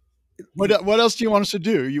 look, like, what else do you want us to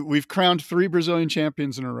do? We've crowned 3 Brazilian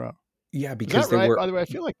champions in a row. Yeah, Is because that they right? were. By the way, I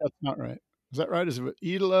feel like that's not right. Is that right? Is it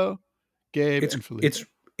Idolo, Gabe, It's and Felipe?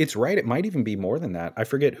 it's right. It might even be more than that. I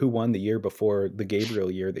forget who won the year before the Gabriel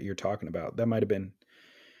year that you're talking about. That might have been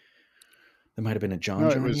a No, it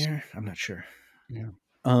John was. year. I'm not sure. Yeah.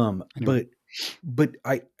 Um, Anyway. but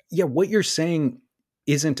yeah, what you're saying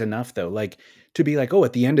isn't enough though. Like to be like, oh,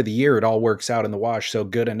 at the end of the year, it all works out in the wash. So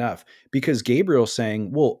good enough. Because Gabriel's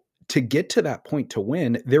saying, well, to get to that point to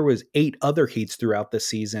win, there was 8 other heats throughout the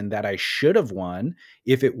season that I should have won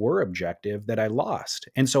if it were objective that I lost.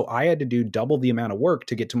 And so I had to do double the amount of work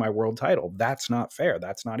to get to my world title. That's not fair.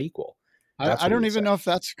 That's not equal. That's I what he don't would even say. know if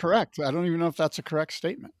that's correct. I don't even know if that's a correct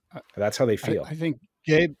statement. That's how they feel. I think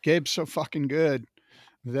Gabe's so fucking good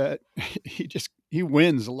that he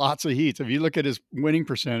wins lots of heats. If you look at his winning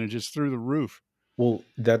percentage, it's through the roof. Well,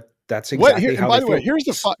 that's exactly And how by they the way, feel.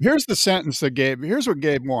 here's the sentence that here's what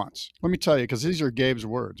Gabe wants. Let me tell you, because these are Gabe's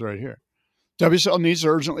words right here. WSL needs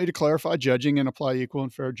urgently to clarify judging and apply equal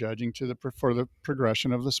and fair judging for the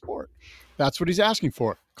progression of the sport. That's what he's asking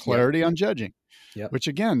for. Clarity on judging. Yep. Which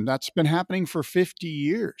again, that's been happening for 50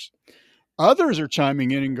 years. Others are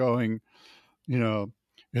chiming in and going,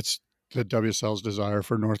 it's the WSL's desire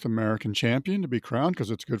for North American champion to be crowned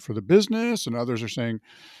because it's good for the business. And others are saying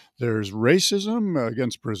there's racism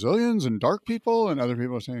against Brazilians and dark people. And other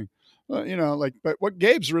people are saying, well, but what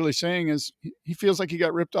Gabe's really saying is he feels like he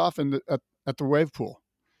got ripped off at the wave pool.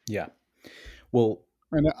 Yeah. Well,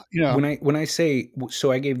 and when I say,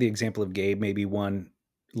 so I gave the example of Gabe, maybe won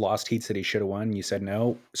lost heats that he should have won. You said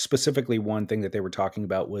no. Specifically, one thing that they were talking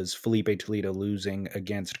about was Felipe Toledo losing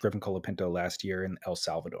against Griffin Colapinto last year in El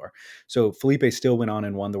Salvador. So Felipe still went on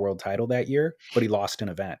and won the world title that year, but he lost an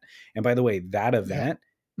event. And by the way, that event,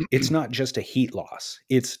 it's not just a heat loss.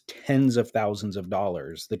 It's tens of thousands of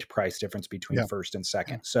dollars, the price difference between first and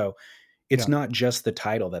second. So it's not just the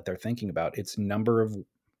title that they're thinking about. It's number of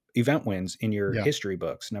event wins in your history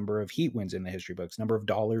books, number of heat wins in the history books, number of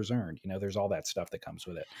dollars earned. There's all that stuff that comes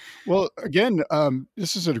with it. Well, again,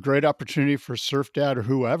 this is a great opportunity for Surf Dad or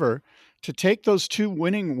whoever to take those 2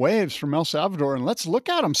 winning waves from El Salvador and let's look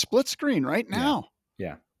at them split screen right now.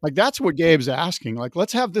 Yeah. Like that's what Gabe's asking. Like,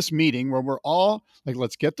 let's have this meeting where we're all like,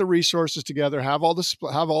 let's get the resources together, have all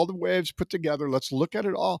the waves put together. Let's look at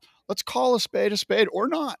it all. Let's call a spade or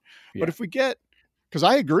not. Yeah. But if we because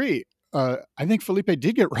I agree, I think Felipe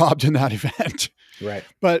did get robbed in that event. Right.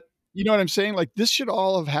 But you know what I'm saying? Like this should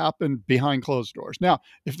all have happened behind closed doors. Now,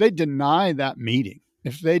 if they deny that meeting,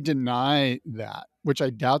 which I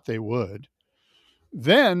doubt they would,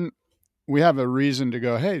 then we have a reason to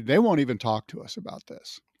go, hey, they won't even talk to us about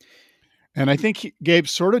this. And I think Gabe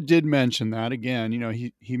sort of did mention that again.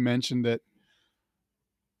 He mentioned that,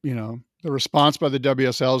 the response by the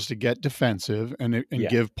WSL is to get defensive and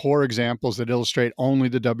give poor examples that illustrate only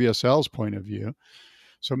the WSL's point of view.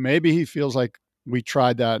 So maybe he feels like we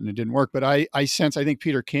tried that and it didn't work. But I think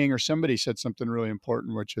Peter King or somebody said something really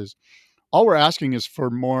important, which is all we're asking is for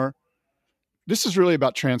more. This is really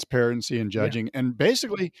about transparency and judging and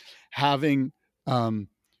basically having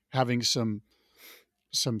some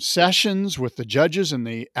sessions with the judges and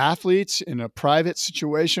the athletes in a private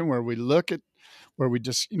situation where we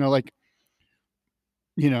just,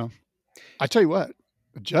 I tell you what,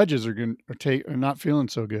 the judges are not feeling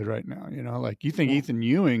so good right now. Like you think Ethan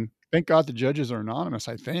Ewing, thank God the judges are anonymous.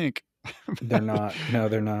 I think they're not. No,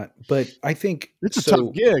 they're not. But I think it's a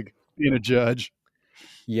tough gig being a judge.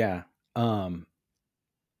 Yeah. I'm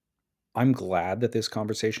glad that this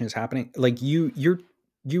conversation is happening. Like you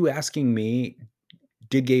asking me,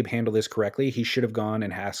 did Gabe handle this correctly? He should have gone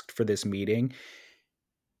and asked for this meeting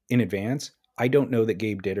in advance. I don't know that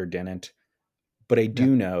Gabe did or didn't, but I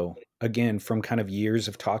do know, again, from kind of years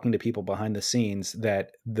of talking to people behind the scenes,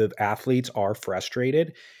 that the athletes are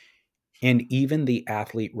frustrated. And even the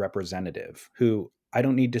athlete representative, who I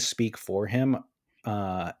don't need to speak for him,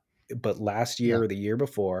 but last year or the year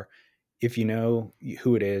before, if you know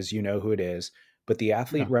who it is, you know who it is. But the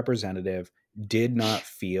athlete representative did not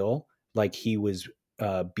feel like he was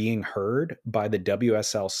being heard by the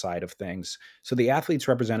WSL side of things. So the athlete's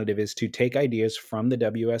representative is to take ideas from the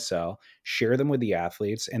WSL, share them with the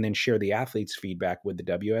athletes, and then share the athletes' feedback with the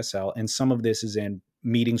WSL. And some of this is in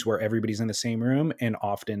meetings where everybody's in the same room, and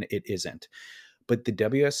often it isn't. But the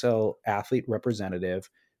WSL athlete representative,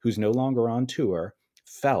 who's no longer on tour,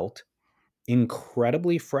 felt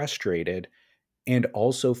incredibly frustrated and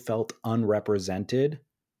also felt unrepresented,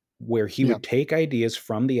 where he would take ideas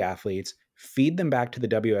from the athletes, feed them back to the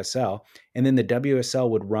WSL, and then the WSL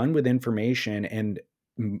would run with information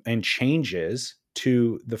and changes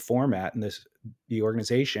to the format and the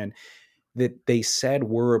organization that they said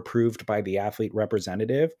were approved by the athlete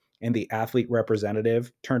representative, And the athlete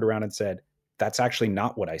representative turned around and said, that's actually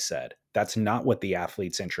not what I said. That's not what the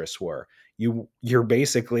athlete's interests were. You're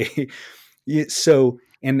basically so,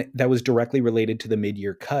 and that was directly related to the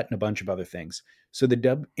mid-year cut and a bunch of other things. So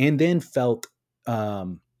and then felt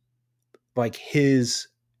like his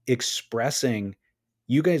expressing,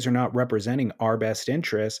 you guys are not representing our best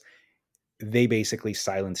interests. They basically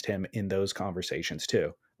silenced him in those conversations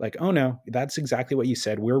too. Like, oh no, that's exactly what you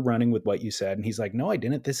said. We're running with what you said. And he's like, no, I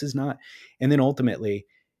didn't. This is not. And then ultimately,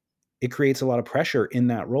 it creates a lot of pressure in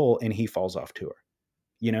that role, and he falls off tour.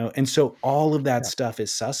 And so all of that stuff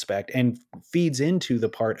is suspect and feeds into the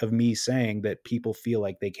part of me saying that people feel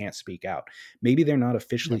like they can't speak out. Maybe they're not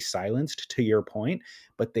officially silenced, to your point,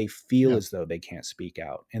 but they feel as though they can't speak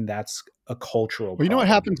out. And that's a cultural Well, you know what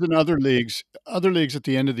problem. happens in other leagues? Other leagues at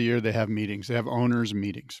the end of the year, they have meetings. They have owners'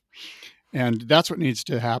 meetings. And that's what needs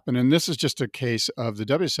to happen. And this is just a case of the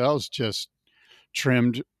WSL's just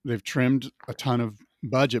they've trimmed a ton of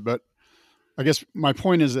budget. But I guess my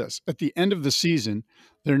point is this: at the end of the season,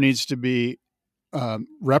 there needs to be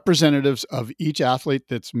representatives of each athlete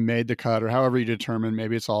that's made the cut, or however you determine,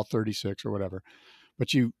 maybe it's all 36 or whatever,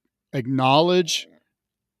 but you acknowledge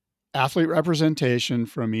athlete representation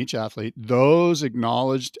from each athlete. Those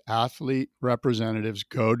acknowledged athlete representatives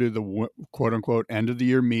go to the quote unquote end of the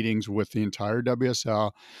year meetings with the entire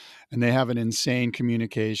WSL, and they have an insane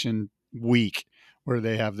communication week where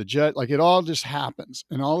they have the judge. Like, it all just happens,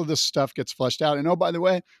 and all of this stuff gets fleshed out. And oh, by the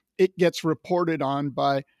way, it gets reported on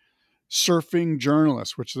by surfing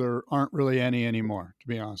journalists, which there aren't really any anymore, to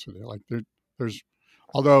be honest with you. Like, there's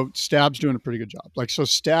although Stab's doing a pretty good job. Like, so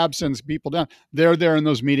Stab sends people down. They're there in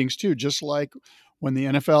those meetings too, just like when the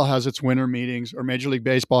NFL has its winter meetings or Major League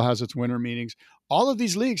Baseball has its winter meetings. All of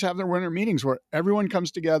these leagues have their winter meetings where everyone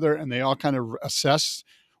comes together and they all kind of assess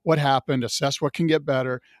what happened, assess what can get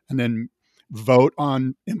better, and then vote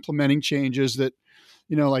on implementing changes that,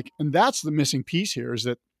 and that's the missing piece here, is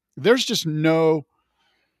that there's just no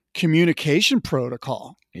communication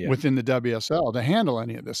protocol within the WSL to handle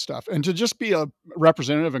any of this stuff. And to just be a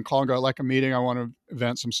representative and call and go, like a meeting, I want to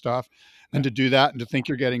event some stuff, and to do that and to think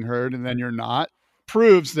you're getting heard and then you're not,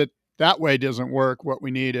 proves that way doesn't work. What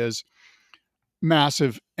we need is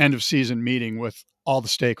massive end of season meeting with all the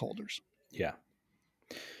stakeholders. Yeah.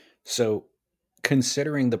 So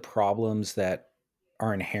considering the problems that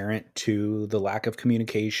are inherent to the lack of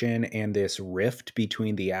communication and this rift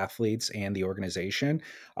between the athletes and the organization,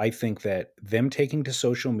 I think that them taking to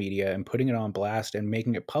social media and putting it on blast and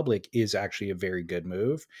making it public is actually a very good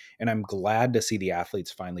move. And I'm glad to see the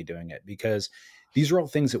athletes finally doing it, because these are all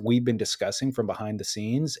things that we've been discussing from behind the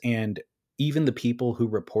scenes. And even the people who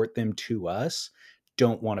report them to us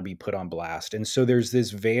don't want to be put on blast. And so there's this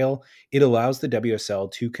veil. It allows the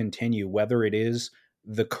WSL to continue, whether it is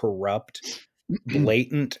the corrupt,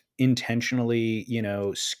 blatant, intentionally,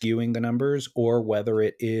 skewing the numbers, or whether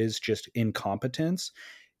it is just incompetence.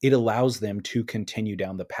 It allows them to continue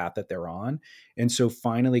down the path that they're on. And so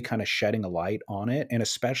finally kind of shedding a light on it, and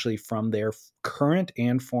especially from their current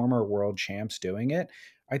and former world champs doing it,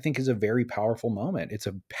 I think is a very powerful moment. It's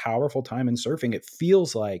a powerful time in surfing. It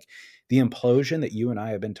feels like the implosion that you and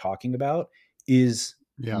I have been talking about is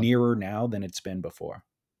nearer now than it's been before.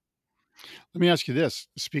 Let me ask you this.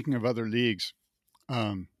 Speaking of other leagues,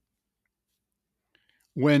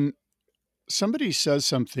 when somebody says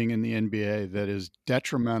something in the NBA that is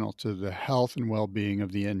detrimental to the health and well-being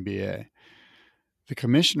of the NBA, the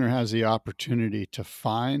commissioner has the opportunity to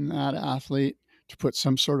fine that athlete, to put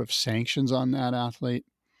some sort of sanctions on that athlete.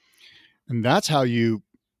 And that's how you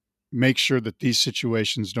make sure that these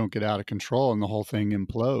situations don't get out of control and the whole thing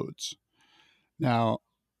implodes. Now,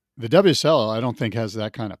 the WSL, I don't think, has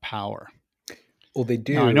that kind of power. Well, they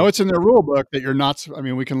do. Now, I know it's in their rule book that you're not. I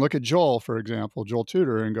mean, we can look at Joel, for example, Joel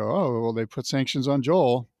Tudor, and go, oh, well, they put sanctions on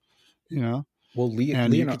Joel, Well,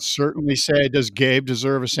 and you could certainly say, does Gabe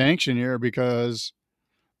deserve a sanction here? Because,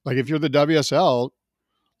 like, if you're the WSL,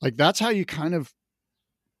 like, that's how you kind of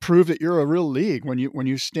prove that you're a real league, when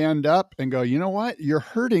you stand up and go, you know what, you're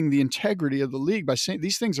hurting the integrity of the league by saying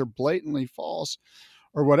these things are blatantly false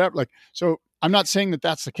or whatever. Like, so I'm not saying that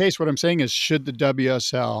that's the case. What I'm saying is, should the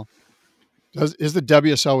WSL, is the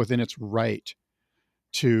WSL within its right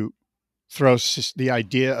to throw the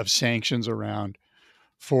idea of sanctions around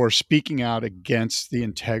for speaking out against the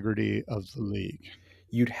integrity of the league?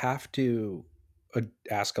 You'd have to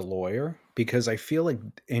ask a lawyer, because I feel like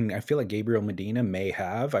Gabriel Medina may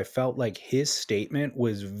have. I felt like his statement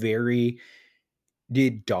was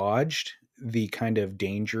dodged the kind of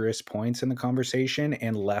dangerous points in the conversation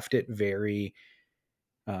and left it very,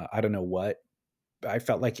 I don't know what. I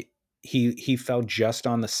felt like he fell just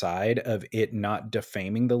on the side of it not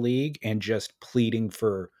defaming the league and just pleading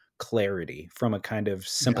for clarity from a kind of Yeah.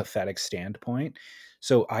 sympathetic standpoint.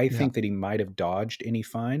 So I Yeah. think that he might have dodged any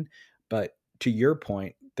fine. But to your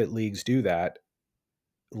point that leagues do that,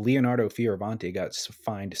 Leonardo Fioravanti got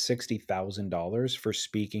fined $60,000 for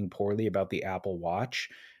speaking poorly about the Apple Watch,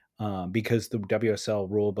 because the WSL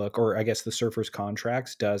rulebook, or I guess the surfers'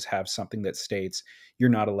 contracts, does have something that states you're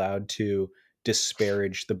not allowed to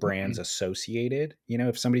disparage the brands associated. You know,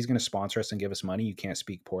 if somebody's going to sponsor us and give us money, you can't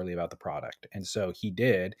speak poorly about the product. And so he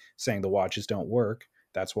did, saying the watches don't work.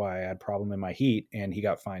 That's why I had problem in my heat, and he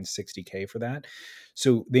got fined $60K for that.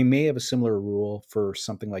 So they may have a similar rule for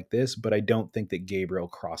something like this, but I don't think that Gabriel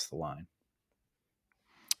crossed the line.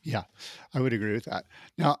 Yeah, I would agree with that.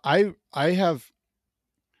 Now, I have,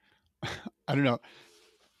 I don't know.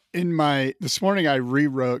 This morning, I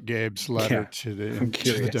rewrote Gabe's letter to the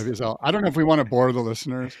WSL. I don't know if we want to bore the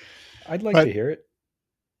listeners. I'd like to hear it.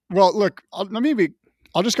 Well, look,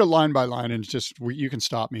 I'll just go line by line and you can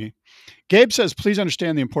stop me. Gabe says, please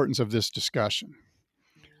understand the importance of this discussion.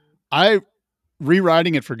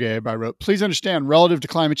 Rewriting it for Gabe, I wrote, please understand, relative to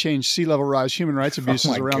climate change, sea level rise, human rights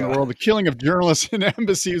abuses around the world, the killing of journalists in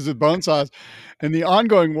embassies with bone saws, and the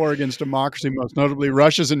ongoing war against democracy, most notably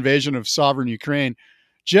Russia's invasion of sovereign Ukraine,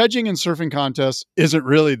 judging in surfing contests isn't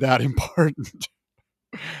really that important.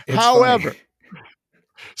 However,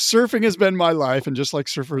 surfing has been my life, and just like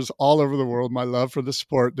surfers all over the world, my love for the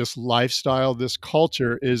sport, this lifestyle, this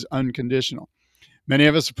culture is unconditional. Many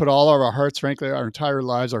of us have put all of our hearts, frankly, our entire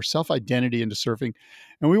lives, our self-identity into surfing.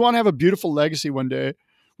 And we want to have a beautiful legacy one day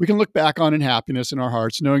we can look back on in happiness in our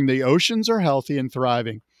hearts, knowing the oceans are healthy and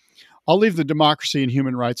thriving. I'll leave the democracy and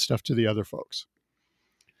human rights stuff to the other folks.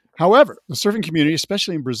 However, the surfing community,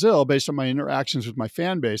 especially in Brazil, based on my interactions with my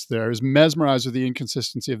fan base there, is mesmerized with the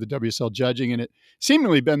inconsistency of the WSL judging, and it's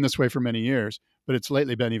seemingly been this way for many years, but it's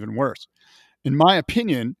lately been even worse. In my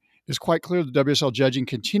opinion, it's quite clear the WSL judging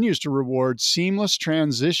continues to reward seamless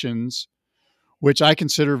transitions, which I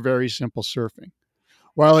consider very simple surfing.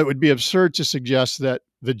 While it would be absurd to suggest that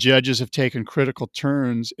the judges have taken critical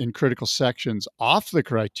turns in critical sections off the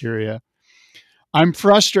criteria, I'm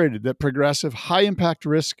frustrated that progressive, high-impact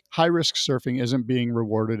high-risk surfing isn't being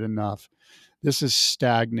rewarded enough. This is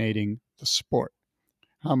stagnating the sport.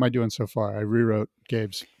 How am I doing so far? I rewrote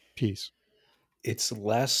Gabe's piece. It's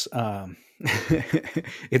less,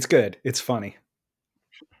 it's good. It's funny.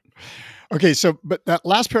 Okay, but that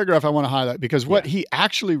last paragraph I want to highlight, because what he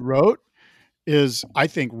actually wrote is, I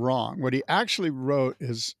think, wrong. What he actually wrote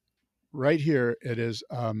is right here. It is,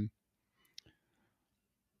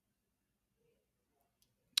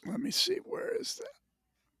 let me see, where is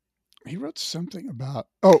that? He wrote something about,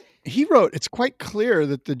 it's quite clear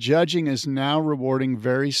that the judging is now rewarding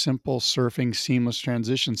very simple surfing seamless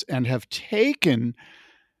transitions and have taken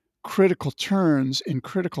critical turns in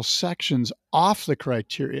critical sections off the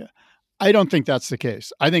criteria. I don't think that's the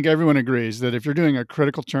case. I think everyone agrees that if you're doing a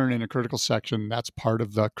critical turn in a critical section, that's part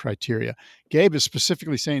of the criteria. Gabe is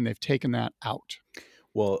specifically saying they've taken that out.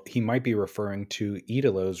 Well, he might be referring to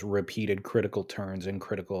Idolo's repeated critical turns in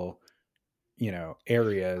critical,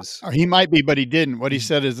 areas. He might be, but he didn't. What he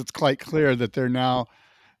said is it's quite clear that they're now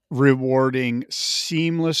rewarding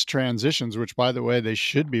seamless transitions, which, by the way, they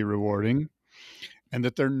should be rewarding, and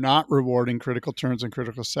that they're not rewarding critical turns and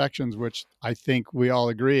critical sections, which I think we all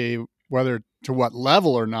agree, whether to what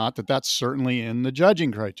level or not, that's certainly in the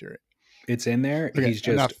judging criteria. It's in there. Okay, he's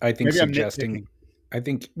just, enough. I think, Maybe suggesting,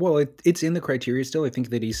 it's in the criteria still. I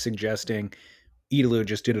think that he's suggesting Idolo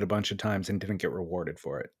just did it a bunch of times and didn't get rewarded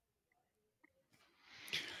for it.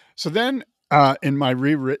 So then in my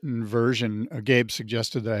rewritten version, Gabe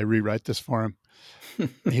suggested that I rewrite this for him.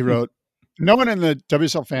 He wrote, no one in the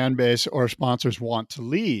WSL fan base or sponsors want to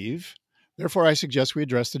leave. Therefore, I suggest we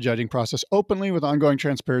address the judging process openly with ongoing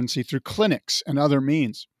transparency through clinics and other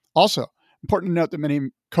means. Also, important to note that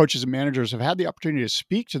many coaches and managers have had the opportunity to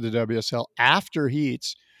speak to the WSL after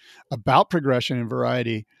heats about progression and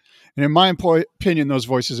variety. And in my opinion, those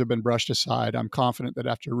voices have been brushed aside. I'm confident that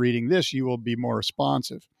after reading this, you will be more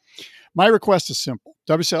responsive. My request is simple.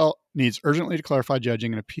 WSL needs urgently to clarify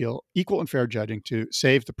judging and appeal equal and fair judging to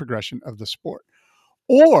save the progression of the sport.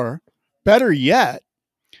 Or, better yet,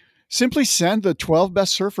 simply send the 12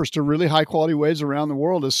 best surfers to really high-quality waves around the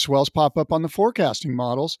world as swells pop up on the forecasting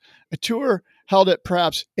models. A tour held at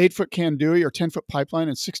perhaps 8-foot Kandui or 10-foot Pipeline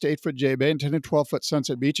and 6 to 8-foot J Bay and 10 to 12-foot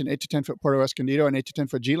Sunset Beach and 8 to 10-foot Puerto Escondido and 8 to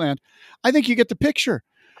 10-foot G-Land. I think you get the picture.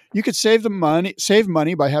 You could save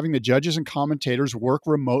money by having the judges and commentators work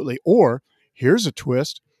remotely. Or, here's a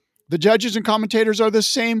twist, the judges and commentators are the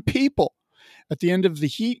same people. At the end of the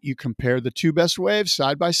heat, you compare the two best waves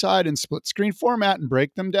side by side in split screen format and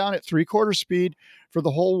break them down at 3/4 speed for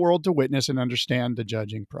the whole world to witness and understand the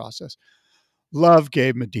judging process. Love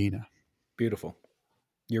Gabe Medina. Beautiful.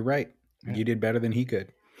 You're right. Yeah. You did better than he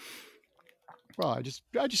could. Well, I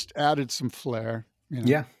just added some flair.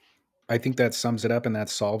 Yeah. I think that sums it up, and that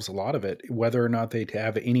solves a lot of it. Whether or not they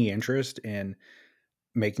have any interest in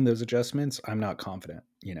making those adjustments, I'm not confident,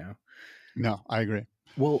 No, I agree.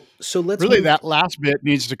 Well, so let's Really, move- that last bit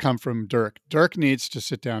needs to come from Dirk. Dirk needs to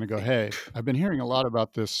sit down and go, hey, I've been hearing a lot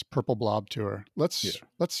about this Purple Blob tour. Let's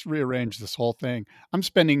rearrange this whole thing. I'm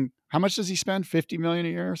spending, how much does he spend? $50 million a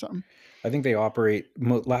year or something? I think they operate,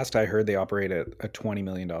 last I heard, they operate at a $20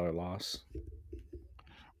 million loss.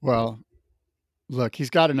 Well, look, he's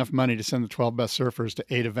got enough money to send the 12 best surfers to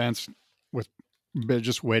 8 events with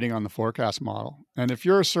just waiting on the forecast model. And if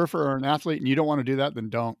you're a surfer or an athlete and you don't want to do that, then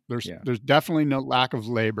don't. There's definitely no lack of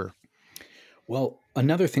labor. Well,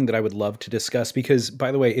 another thing that I would love to discuss, because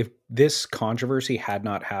by the way, if this controversy had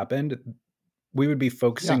not happened, we would be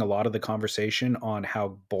focusing a lot of the conversation on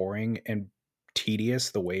how boring and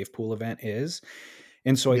tedious the wave pool event is.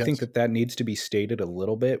 And so I think that needs to be stated a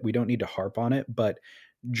little bit. We don't need to harp on it, but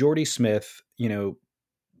Jordy Smith,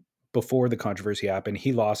 before the controversy happened,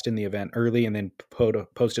 he lost in the event early and then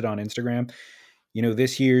posted on Instagram,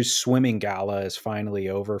 this year's swimming gala is finally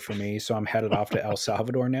over for me, so I'm headed off to El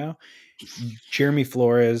Salvador now. Jeremy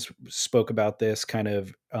Flores spoke about this kind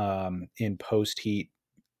of in post-heat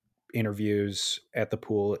interviews at the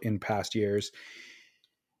pool in past years.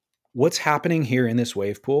 What's happening here in this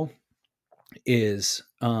wave pool is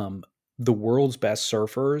the world's best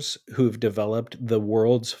surfers who've developed the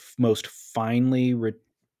world's most finely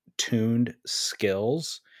tuned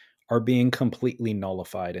skills are being completely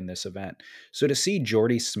nullified in this event. So to see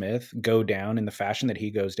Jordy Smith go down in the fashion that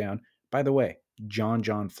he goes down, by the way,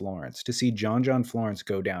 John Florence, to see John Florence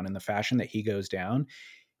go down in the fashion that he goes down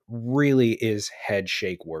really is head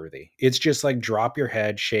shake worthy. It's just like drop your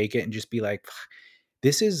head, shake it, and just be like,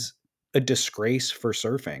 this is a disgrace for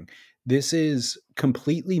surfing. This is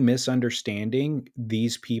completely misunderstanding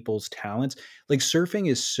these people's talents. Like, surfing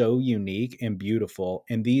is so unique and beautiful,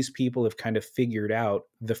 and these people have kind of figured out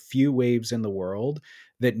the few waves in the world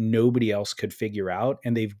that nobody else could figure out,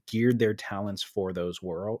 and they've geared their talents for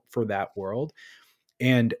that world.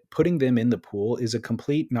 And putting them in the pool is a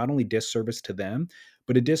complete, not only disservice to them,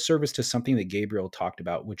 but a disservice to something that Gabriel talked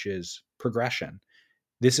about, which is progression.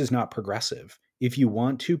 This is not progressive. If you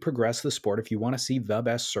want to progress the sport, if you want to see the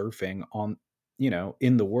best surfing on,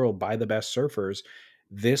 in the world by the best surfers,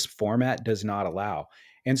 this format does not allow.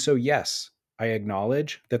 And so, yes, I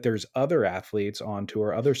acknowledge that there's other athletes on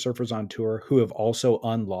tour, other surfers on tour who have also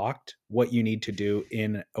unlocked what you need to do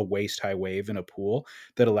in a waist high wave in a pool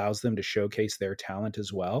that allows them to showcase their talent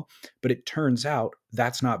as well. But it turns out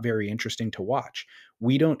that's not very interesting to watch.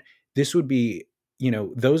 This would be,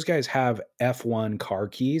 those guys have F1 car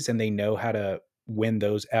keys and they know how to win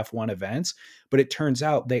those F1 events, but it turns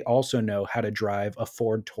out they also know how to drive a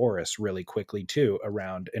Ford Taurus really quickly too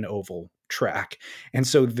around an oval track. And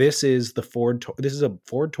so this is a Ford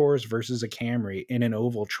Taurus versus a Camry in an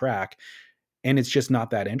oval track. And it's just not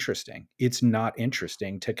that interesting. It's not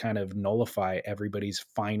interesting to kind of nullify everybody's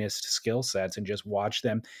finest skill sets and just watch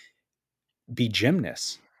them be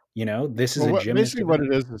gymnasts. This is a gymnast. Basically, what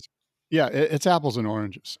it is it's apples and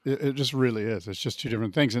oranges. It just really is. It's just two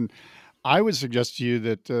different things. And I would suggest to you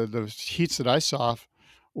that the heats that I saw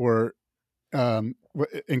were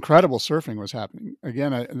incredible surfing was happening.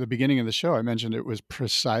 Again, at the beginning of the show, I mentioned it was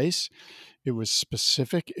precise, it was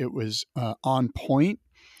specific, it was on point,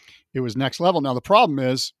 it was next level. Now the problem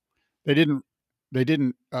is they didn't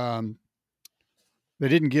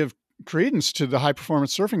give credence to the high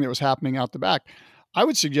performance surfing that was happening out the back. I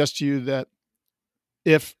would suggest to you that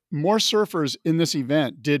if more surfers in this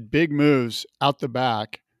event did big moves out the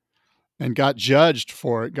back and got judged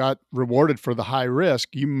for it, got rewarded for the high risk,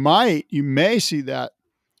 you may see that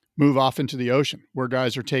move off into the ocean where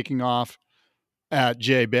guys are taking off at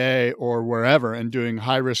J Bay or wherever and doing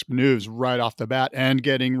high risk moves right off the bat and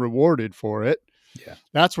getting rewarded for it. Yeah.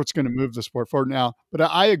 That's what's going to move the sport forward now. But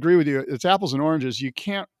I agree with you. It's apples and oranges.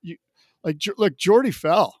 Look, Jordy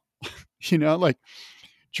fell,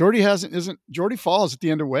 Jordy falls at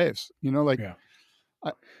the end of waves,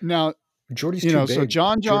 now Jordy's too big. So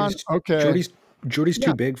John, okay. Jordy's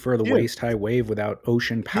too big for the waist high wave without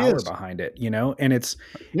ocean power behind it, and it's,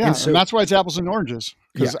 and that's why it's apples and oranges.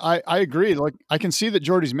 Because I agree. Like, I can see that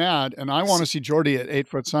Jordy's mad and I want to see Jordy at 8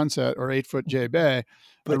 Foot Sunset or 8 Foot J Bay.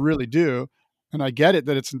 I really do. And I get it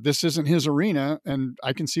that this isn't his arena, and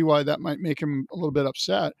I can see why that might make him a little bit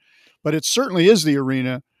upset, but it certainly is the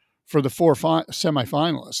arena for the four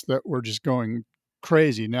semifinalists that were just going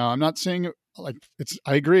crazy. Now, I'm not saying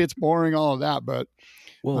I agree it's boring, all of that, but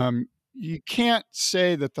you can't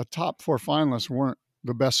say that the top four finalists weren't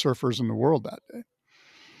the best surfers in the world that day.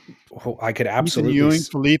 Well, I could absolutely. Ethan Ewing,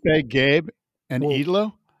 Felipe, Gabe, and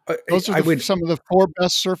Idolo. Those are some of the four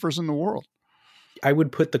best surfers in the world. I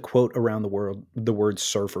would put the quote around the word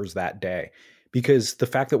surfers that day, because the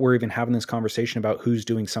fact that we're even having this conversation about who's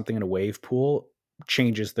doing something in a wave pool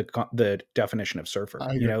changes the definition of surfer.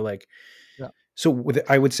 So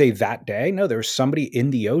I would say that day, no, there was somebody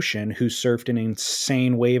in the ocean who surfed an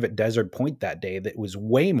insane wave at Desert Point that day that was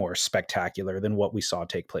way more spectacular than what we saw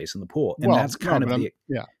take place in the pool. And that's kind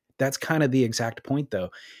of the exact point, though.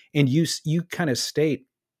 And you kind of state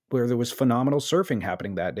where there was phenomenal surfing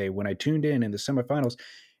happening that day when I tuned in the semifinals.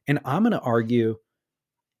 And I'm going to argue,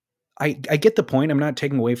 I get the point. I'm not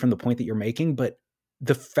taking away from the point that you're making, but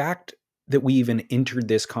the fact that we even entered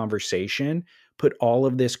this conversation put all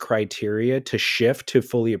of this criteria to shift to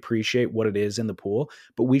fully appreciate what it is in the pool.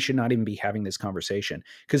 But we should not even be having this conversation,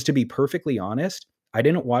 because to be perfectly honest, I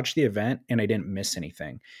didn't watch the event and I didn't miss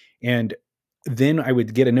anything. And then I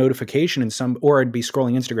would get a notification or I'd be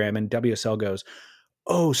scrolling Instagram and WSL goes,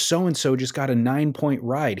 oh, so-and-so just got a 9-point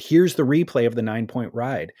ride. Here's the replay of the 9-point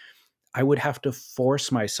ride. I would have to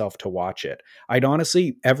force myself to watch it. I'd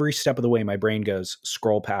honestly, every step of the way, my brain goes,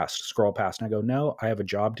 scroll past. And I go, no, I have a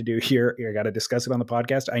job to do here. I got to discuss it on the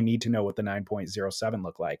podcast. I need to know what the 9.07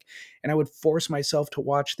 looked like. And I would force myself to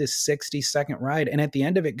watch this 60-second ride. And at the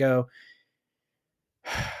end of it go,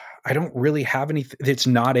 I don't really have anything. It's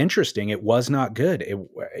not interesting. It was not good.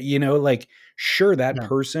 Sure, that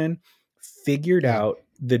person figured out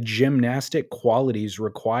the gymnastic qualities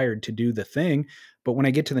required to do the thing. But when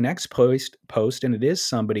I get to the next post and it is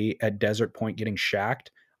somebody at Desert Point getting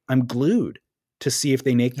shacked, I'm glued to see if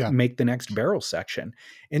they make the next barrel section.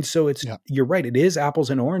 And so you're right. It is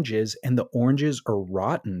apples and oranges, and the oranges are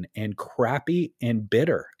rotten and crappy and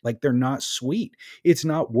bitter. Like, they're not sweet. It's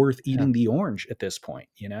not worth eating the orange at this point,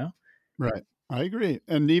 Right. I agree.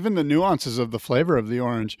 And even the nuances of the flavor of the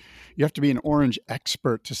orange, you have to be an orange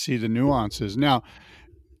expert to see the nuances. Now,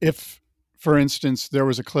 if, for instance, there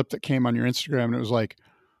was a clip that came on your Instagram and it was like,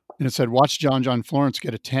 and it said, watch John Florence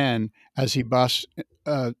get a 10 as he busts,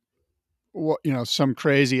 some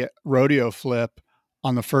crazy rodeo flip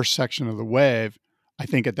on the first section of the wave. I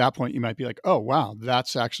think at that point you might be like, oh, wow,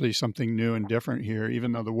 that's actually something new and different here,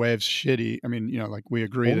 even though the wave's shitty. I mean, we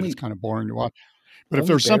agree that it's kind of boring to watch. But if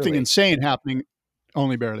there's something insane happening,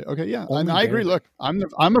 only barely. Okay, yeah, and I agree. Look, I'm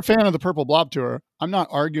a fan of the Purple Blob Tour. I'm not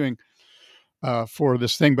arguing for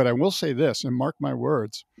this thing, but I will say this, and mark my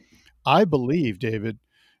words. I believe, David,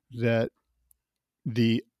 that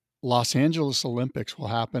the Los Angeles Olympics will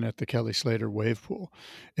happen at the Kelly Slater Wave Pool.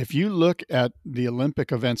 If you look at the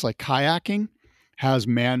Olympic events, like kayaking has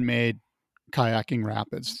man-made kayaking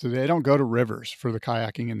rapids. So they don't go to rivers for the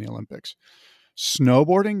kayaking in the Olympics.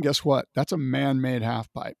 Snowboarding, guess what? That's a man-made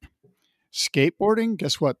half pipe. Skateboarding,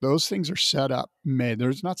 guess what? Those things are set up, made.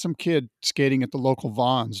 There's not some kid skating at the local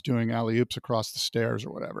Vons doing alley-oops across the stairs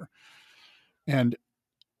or whatever. And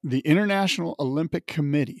the International Olympic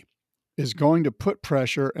Committee is going to put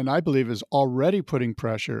pressure, and I believe is already putting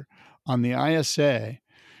pressure on the ISA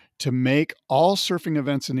to make all surfing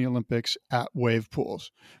events in the Olympics at wave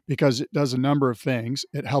pools, because it does a number of things.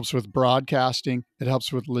 It helps with broadcasting, it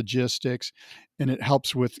helps with logistics, and it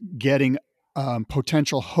helps with getting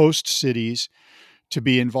potential host cities to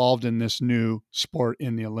be involved in this new sport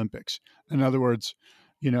in the Olympics. In other words,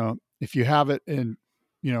 if you have it in,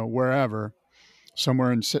 wherever,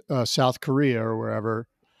 somewhere in South Korea or wherever,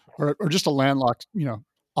 or just a landlocked,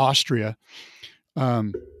 Austria,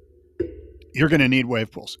 you're going to need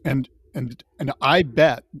wave pools. And I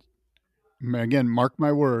bet, again, mark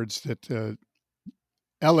my words, that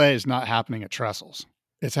LA is not happening at Trestles.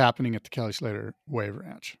 It's happening at the Kelly Slater Wave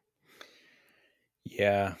Ranch.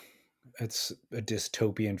 Yeah, it's a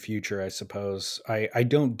dystopian future, I suppose. I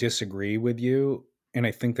don't disagree with you. And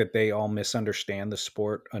I think that they all misunderstand the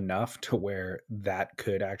sport enough to where that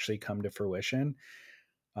could actually come to fruition.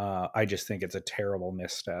 I just think it's a terrible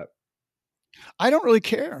misstep. I don't really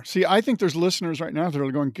care. See, I think there's listeners right now that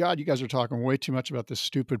are going, God, you guys are talking way too much about this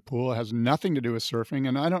stupid pool. It has nothing to do with surfing,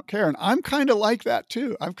 and I don't care. And I'm kind of like that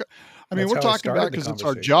too. We're talking about it because it's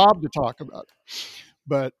our job to talk about it.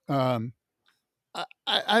 But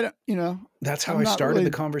I don't, That's how I started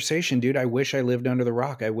the conversation, dude. I wish I lived under the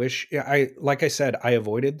rock. Like I said, I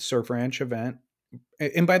avoided Surf Ranch event.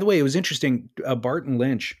 And by the way, it was interesting. Barton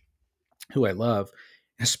Lynch, who I love,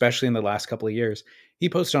 especially in the last couple of years, he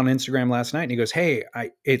posted on Instagram last night and he goes, hey,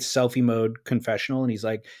 it's selfie mode confessional. And he's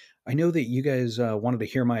like, I know that you guys wanted to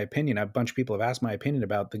hear my opinion. A bunch of people have asked my opinion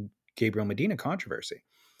about the Gabriel Medina controversy.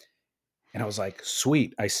 And I was like,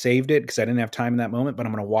 sweet. I saved it because I didn't have time in that moment, but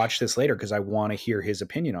I'm going to watch this later because I want to hear his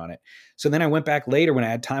opinion on it. So then I went back later when I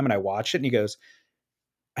had time and I watched it, and he goes,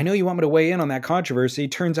 I know you want me to weigh in on that controversy.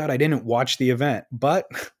 Turns out I didn't watch the event, but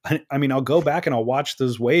I mean, I'll go back and I'll watch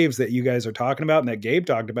those waves that you guys are talking about and that Gabe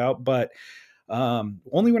talked about, but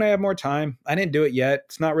only when I have more time. I didn't do it yet.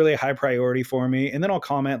 It's not really a high priority for me. And then I'll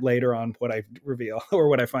comment later on what I reveal or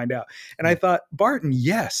what I find out. And I thought, Barton,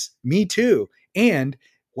 yes, me too. And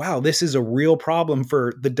wow, this is a real problem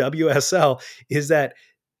for the WSL, is that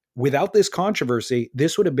without this controversy,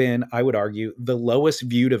 this would have been, I would argue, the lowest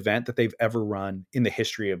viewed event that they've ever run in the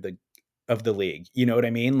history of the league. You know what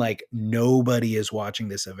I mean? Like, nobody is watching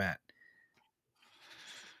this event.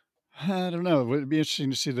 I don't know. It would be interesting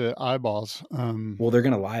to see the eyeballs. Well, they're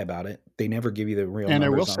going to lie about it. They never give you the real And I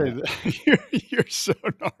will numbers on say that. that you're so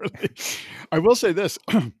gnarly. I will say this.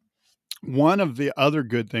 One of the other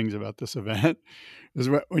good things about this event is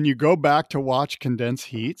when you go back to watch condensed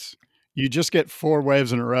heats, you just get 4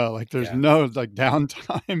 waves in a row. Like there's Yeah. no like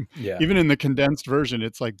downtime. Yeah. Even in the condensed version,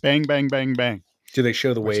 it's like bang, bang, bang, bang. Do they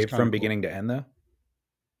show the Which is wave kinda from cool. beginning to end though?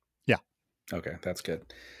 Yeah. Okay, that's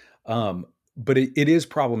good. But it is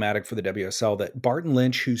problematic for the WSL that Barton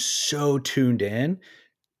Lynch, who's so tuned in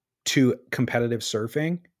to competitive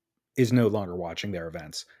surfing, is no longer watching their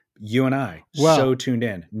events. You and I, Well- so tuned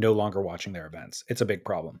in, no longer watching their events. It's a big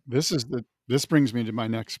problem. This brings me to my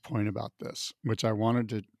next point about this, which I want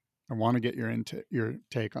to get your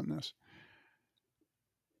take on this.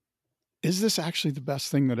 Is this actually the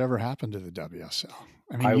best thing that ever happened to the WSL?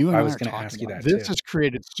 I mean, you and I was are gonna talking ask you about that it. This too. has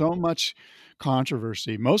created so much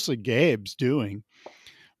controversy, mostly Gabe's doing,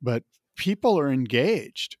 but people are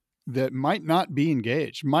engaged that might not be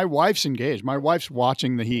engaged. My wife's engaged. My wife's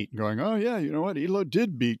watching the heat and going, oh yeah, you know what? Elo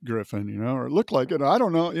did beat Griffin, you know, or it looked like it. I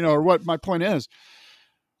don't know, you know, or what my point is.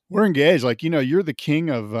 We're engaged. Like, you know, you're the king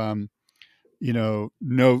of, you know,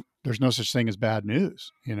 there's no such thing as bad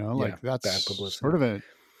news, you know, like Yeah, that's bad publicity. sort of an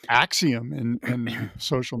axiom in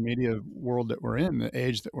social media world that we're in, the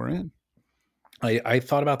age that we're in. I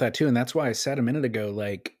thought about that too, and that's why I said a minute ago,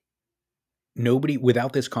 like, nobody,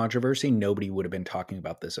 without this controversy, nobody would have been talking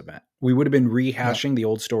about this event. We would have been rehashing the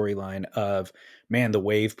old storyline of, man, the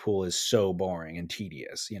wave pool is so boring and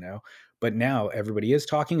tedious, you know? But now everybody is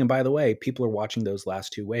talking. And by the way, people are watching those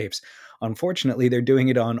last 2 waves. Unfortunately, they're doing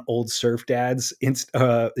it on Old Surf Dad's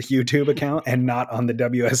YouTube account and not on the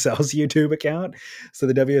WSL's YouTube account. So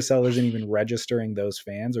the WSL isn't even registering those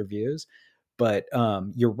fans or views. But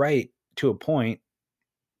you're right to a point.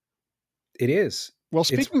 It is. Well,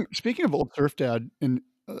 speaking of Old Surf Dad, and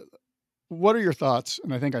what are your thoughts?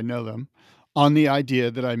 And I think I know them, on the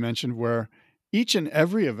idea that I mentioned, where each and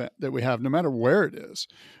every event that we have, no matter where it is,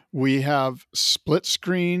 we have split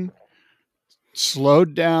screen,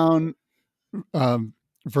 slowed down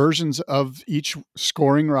versions of each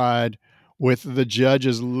scoring ride, with the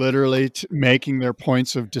judges literally making their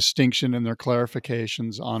points of distinction and their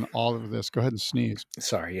clarifications on all of this. Go ahead and sneeze.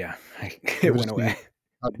 Sorry, yeah, it went away.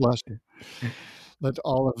 God bless you. Let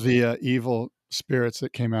all of the evil spirits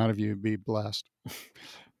that came out of you be blessed.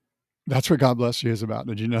 That's what God bless you is about.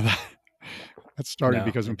 Did you know that? That started No,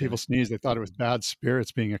 because I when people didn't. sneeze, they thought it was bad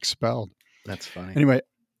spirits being expelled. That's funny. Anyway,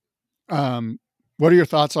 what are your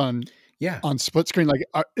thoughts on split screen? Like,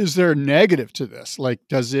 is there a negative to this? Like,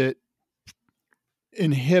 does it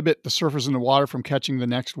inhibit the surfers in the water from catching the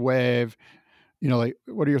next wave? You know, like,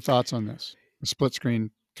 what are your thoughts on this? The split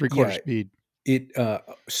screen, 3/4 speed.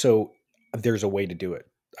 So there's a way to do it.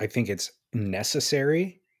 I think it's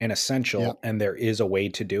necessary and essential, and there is a way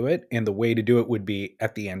to do it. And the way to do it would be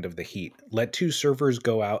at the end of the heat. Let 2 surfers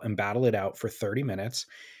go out and battle it out for 30 minutes.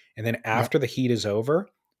 And then after the heat is over,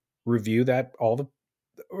 review that or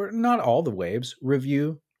not all the waves,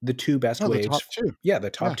 review the 2 best waves. The top 2. Yeah, the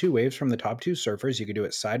top 2 waves from the top 2 surfers. You could do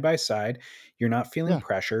it side by side. You're not feeling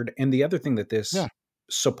pressured. And the other thing that this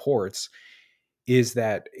supports is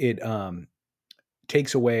that it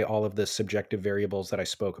takes away all of the subjective variables that I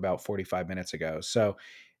spoke about 45 minutes ago. So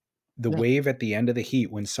the wave at the end of the heat,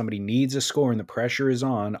 when somebody needs a score and the pressure is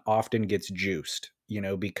on, often gets juiced, you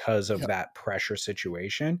know, because of that pressure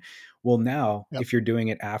situation. Well, now if you're doing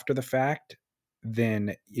it after the fact,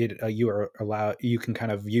 then you can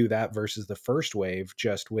kind of view that versus the first wave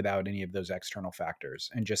just without any of those external factors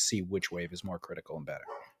and just see which wave is more critical and better.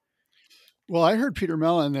 Well, I heard Peter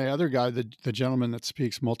Mellon, the other guy, the gentleman that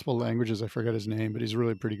speaks multiple languages, I forget his name, but he's a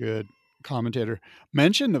really pretty good commentator,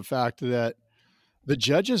 mentioned the fact that the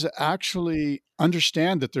judges actually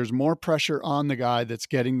understand that there's more pressure on the guy that's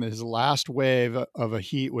getting his last wave of a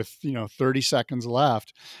heat with 30 seconds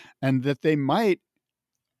left, and that they might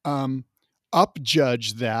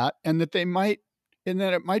upjudge that, and that it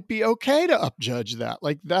might be okay to upjudge that.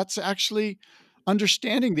 Like, that's actually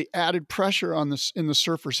understanding the added pressure on this in the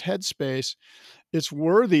surfer's headspace. It's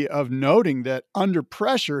worthy of noting that under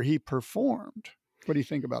pressure he performed. What do you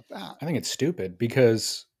think about that? I think it's stupid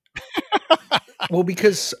because, well,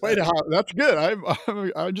 because Wait, that's good.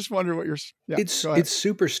 I just wonder what it's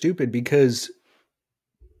super stupid because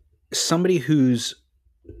somebody who's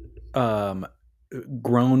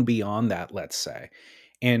grown beyond that, let's say,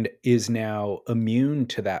 and is now immune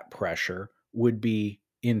to that pressure would be,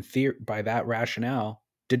 in theory, by that rationale,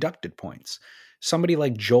 deducted points. Somebody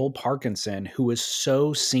like Joel Parkinson, who was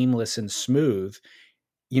so seamless and smooth,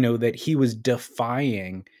 that he was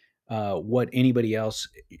defying what anybody else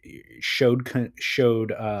showed.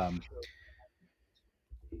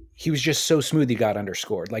 He was just so smooth, he got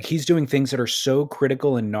underscored. Like, he's doing things that are so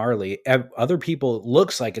critical and gnarly. Other people, it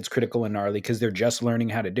looks like it's critical and gnarly because they're just learning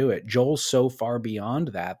how to do it. Joel's so far beyond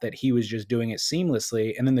that he was just doing it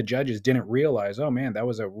seamlessly. And then the judges didn't realize, oh man, that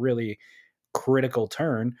was a really critical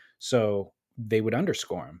turn. So they would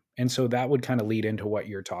underscore him. And so that would kind of lead into what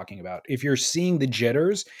you're talking about. If you're seeing the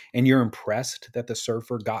jitters and you're impressed that the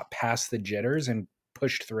surfer got past the jitters and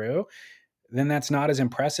pushed through, then that's not as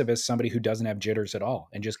impressive as somebody who doesn't have jitters at all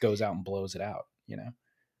and just goes out and blows it out,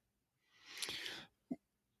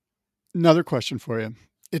 Another question for you.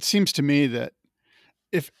 It seems to me that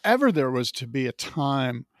if ever there was to be a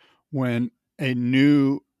time when a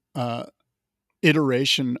new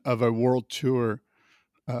iteration of a world tour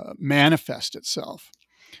manifest itself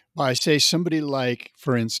by, say, somebody like,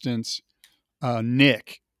 for instance,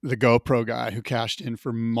 Nick, the GoPro guy who cashed in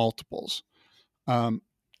for multiples,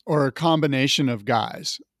 or a combination of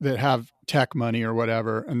guys that have tech money or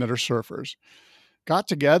whatever and that are surfers, got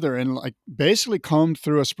together and basically combed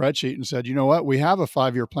through a spreadsheet and said, you know what, we have a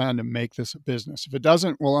 5-year plan to make this a business. If it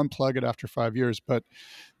doesn't, we'll unplug it after 5 years. But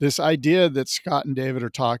this idea that Scott and David are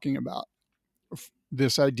talking about,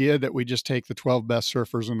 this idea that we just take the 12 best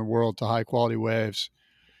surfers in the world to high quality waves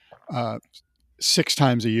 6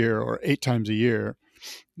 times a year or 8 times a year,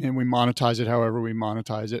 and we monetize it however we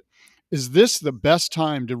monetize it. Is this the best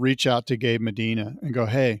time to reach out to Gabe Medina and go,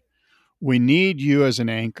 hey, we need you as an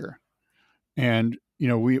anchor? And,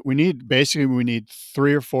 we need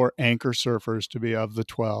 3 or 4 anchor surfers to be of the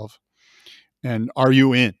 12. And are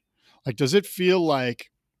you in? Like, does it feel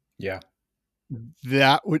like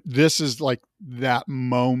this is like that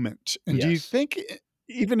moment? And do you think,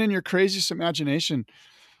 even in your craziest imagination,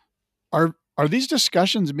 are these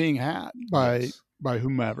discussions being had by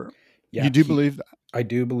whomever? Yeah, you do believe that? I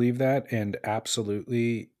do believe that. And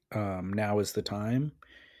absolutely, now is the time.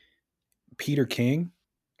 Peter King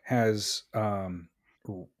has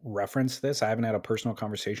referenced this. I haven't had a personal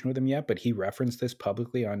conversation with him yet, but he referenced this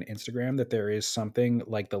publicly on Instagram, that there is something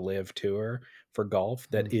like the Live Tour for golf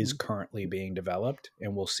that is currently being developed,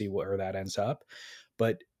 and we'll see where that ends up.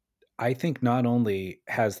 But I think not only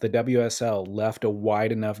has the WSL left a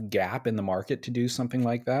wide enough gap in the market to do something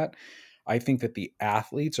like that, I think that the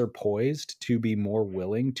athletes are poised to be more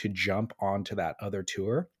willing to jump onto that other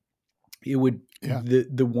tour. It would,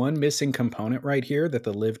 the one missing component right here that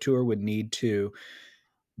the Live Tour would need to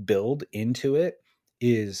build into it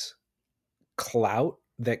is clout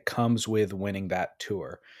that comes with winning that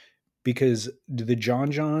tour, because the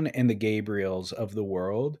John and the Gabriels of the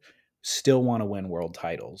world still want to win world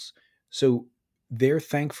titles. So they're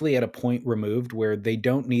thankfully at a point removed where they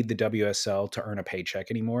don't need the WSL to earn a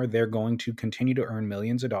paycheck anymore. They're going to continue to earn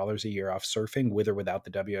millions of dollars a year off surfing with or without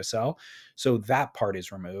the WSL. So that part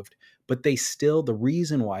is removed, but the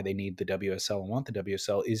reason why they need the WSL and want the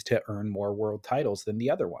WSL is to earn more world titles than the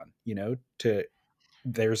other one,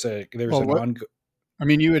 I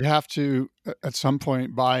mean, you would have to at some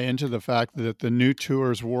point buy into the fact that the new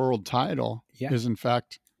tour's world title is in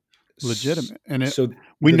fact legitimate. And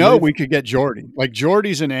we could get Jordy. Like,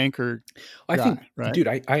 Jordy's an anchor guy, right? Dude,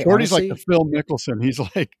 I Jordy's honestly, like the Phil Mickelson. He's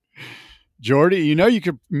like, Jordy, you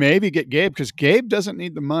could maybe get Gabe, because Gabe doesn't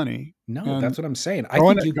need the money. No, that's what I'm saying. I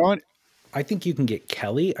think you can get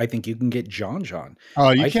Kelly. I think you can get John. Oh,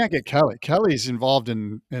 you can't get Kelly. Kelly's involved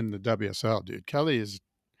in the WSL, dude. Kelly is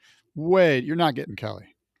you're not getting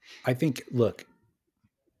Kelly. I think, look,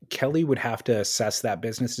 Kelly would have to assess that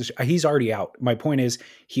business. He's already out. My point is,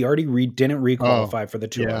 he already didn't requalify for the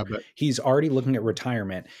tour. Yeah, he's already looking at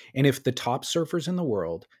retirement. And if the top surfers in the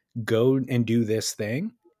world go and do this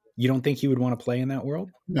thing, You don't think he would want to play in that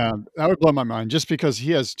world? No, that would blow my mind just because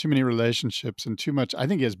he has too many relationships and too much. I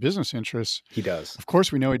think he has business interests. He does. Of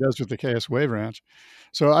course, we know he does with the KS Wave Ranch.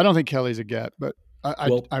 So I don't think Kelly's a get, but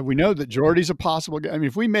we know that Jordy's a possible get. I mean,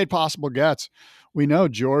 if we made possible gets, we know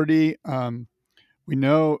Jordy, we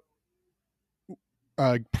know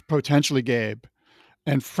potentially Gabe,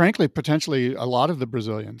 and frankly, potentially a lot of the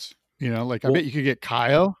Brazilians. I bet you could get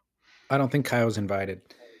Caio. I don't think Caio's invited.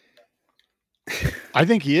 I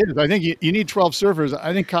think he is. I think you need 12 surfers.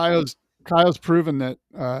 I think Caio's proven that,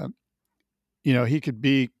 he could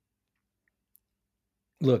be.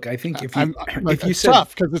 Look, I think if you said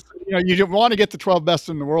tough because you want to get the 12 best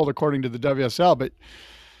in the world according to the WSL, but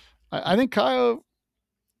I think Caio's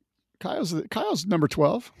number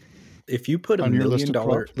 12. If you put $1 million,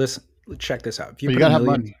 listen, check this out. If you got to have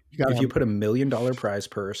money. If you put $1 million prize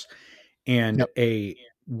purse and a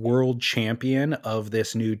world champion of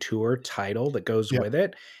this new tour title that goes with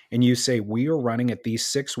it, and you say we are running at these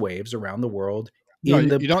 6 waves around the world. You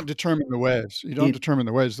don't determine the waves. You don't determine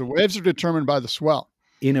the waves. The waves are determined by the swell.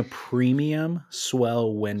 In a premium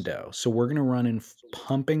swell window. So we're going to run in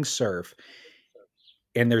pumping surf,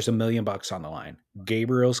 and there's $1 million on the line.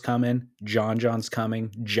 Gabriel's coming. John's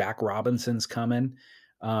coming. Jack Robinson's coming.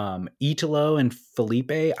 Italo and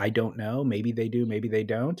Felipe, I don't know. Maybe they do, maybe they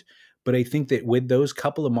don't. But I think that with those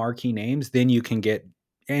couple of marquee names, then you can get,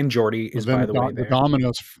 and Jordy is, by the way, there.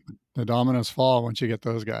 The dominoes fall once you get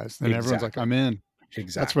those guys. Then everyone's like, I'm in.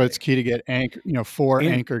 Exactly. That's why it's key to get 4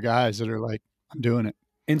 anchor guys that are like, I'm doing it.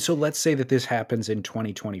 And so let's say that this happens in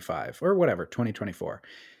 2025 or whatever, 2024.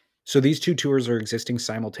 So these 2 tours are existing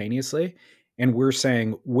simultaneously, and we're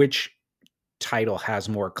saying which title has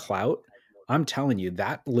more clout. I'm telling you,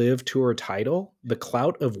 that Live Tour title, the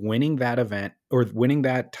clout of winning that event or winning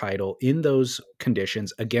that title in those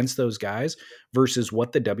conditions against those guys versus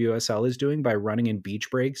what the WSL is doing by running in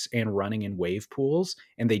beach breaks and running in wave pools,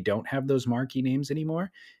 and they don't have those marquee names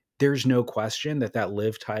anymore. There's no question that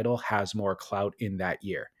Live title has more clout in that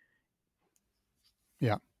year.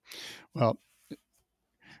 Yeah. Well,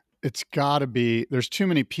 it's got to be, there's too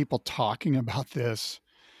many people talking about this,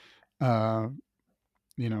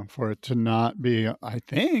 for it to not be, I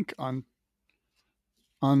think, on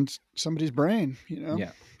somebody's brain,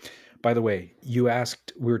 Yeah. By the way, you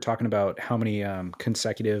asked, we were talking about how many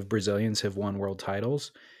consecutive Brazilians have won world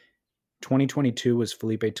titles. 2022 was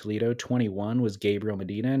Felipe Toledo. 21 was Gabriel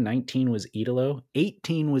Medina. 19 was Italo.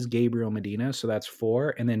 18 was Gabriel Medina. So that's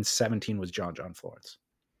 4. And then 17 was John Florence.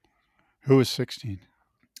 Who was 16?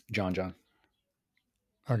 John.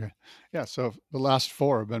 Okay. Yeah. So the last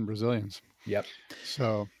 4 have been Brazilians. Yep.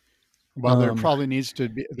 So,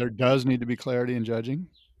 there does need to be clarity in judging.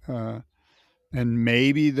 And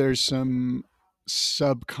maybe there's some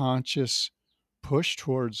subconscious push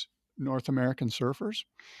towards North American surfers.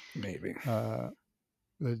 Maybe.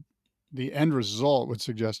 The end result would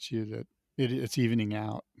suggest to you that it's evening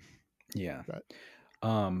out. Yeah. But,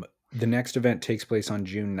 the next event takes place on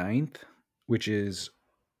June 9th, which is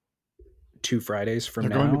 2 Fridays from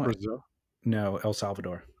now. Going to Brazil? No, El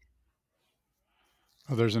Salvador.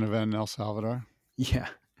 Oh, there's an event in El Salvador? Yeah.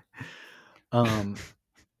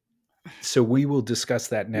 So we will discuss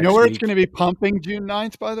that next week. You know where it's going to be pumping June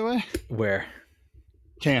 9th, by the way? Where?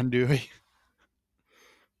 Kandui.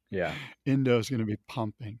 Yeah. Indo's going to be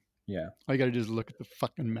pumping. Yeah. All you got to do is look at the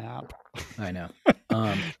fucking map. I know.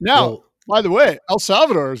 Now, by the way, El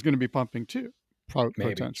Salvador is going to be pumping too.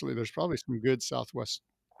 Potentially. There's probably some good Southwest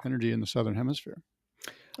energy in the Southern Hemisphere.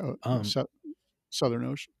 Southern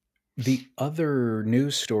Ocean. The other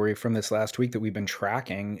news story from this last week that we've been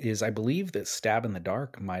tracking is, I believe, that Stab in the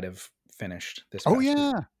Dark might have finished this past week.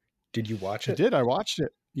 Did you watch it? I did. I watched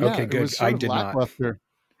it. Yeah, okay, good. I did not. You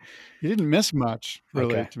didn't miss much,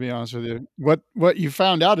 really, to be honest with you. What you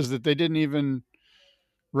found out is that they didn't even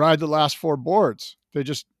ride the last 4 boards. He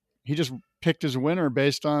just picked his winner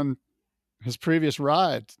based on his previous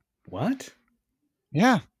ride. What?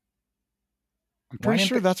 Yeah. I'm pretty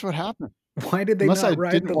sure that's what happened. Why did they Unless not I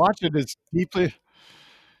ride didn't watch it as deeply.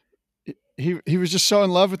 He was just so in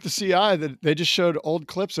love with the CI that they just showed old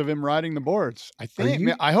clips of him riding the boards. I think.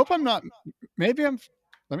 I hope I'm not. Maybe I'm.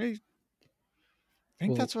 Let me. I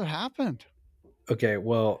think that's what happened. Okay.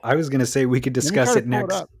 Well, I was going to say we could discuss it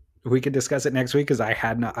next. We could discuss it next week because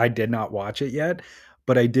I did not watch it yet,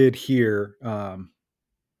 but I did hear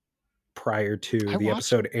prior to the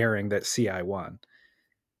episode airing that CI won.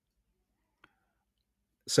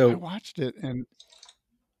 So I watched it, and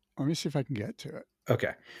let me see if I can get to it.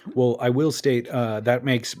 Okay. Well, I will state that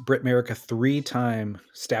makes Britt Merica 3-time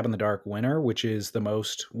Stab in the Dark winner, which is the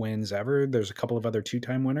most wins ever. There's a couple of other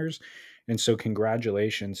 2-time winners. And so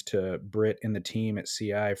congratulations to Britt and the team at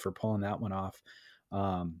CI for pulling that one off.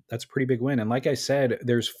 That's a pretty big win. And like I said,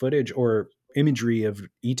 there's footage or imagery of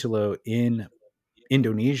Italo in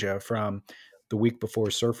Indonesia from the week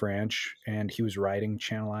before Surf Ranch, and he was riding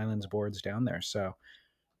Channel Islands boards down there. So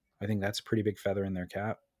I think that's a pretty big feather in their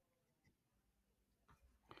cap.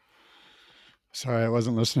 Sorry, I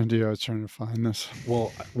wasn't listening to you. I was trying to find this.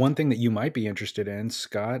 Well, one thing that you might be interested in,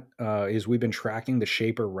 Scott, is we've been tracking the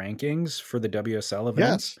Shaper rankings for the WSL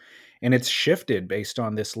events, and it's shifted based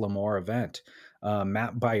on this Lemoore event.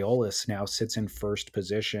 Matt Biolis now sits in first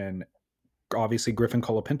position. Obviously, Griffin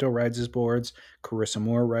Colapinto rides his boards, Carissa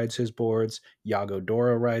Moore rides his boards, Iago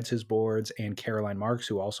Dora rides his boards, and Caroline Marks,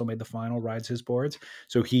 who also made the final, rides his boards.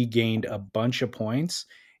 So he gained a bunch of points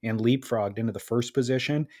and leapfrogged into the first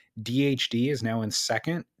position. DHD is now in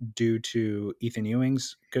second due to Ethan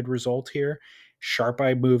Ewing's good result here. Sharp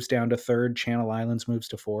Eye moves down to third, Channel Islands moves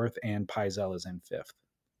to fourth, and Paizel is in fifth.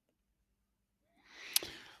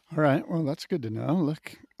 All right. Well, that's good to know.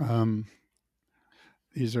 Look,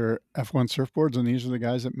 these are F1 surfboards, and these are the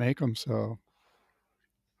guys that make them. So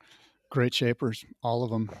great shapers, all of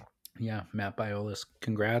them. Yeah, Matt Biolis,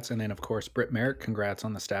 congrats. And then, of course, Britt Merrick, congrats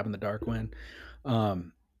on the Stab in the Dark win.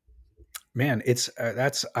 Man, it's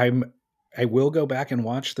I will go back and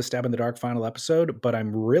watch the Stab in the Dark final episode, but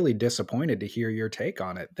I'm really disappointed to hear your take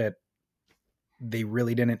on it, that they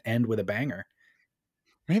really didn't end with a banger.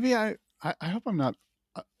 Maybe I hope I'm not,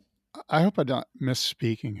 I hope I'm not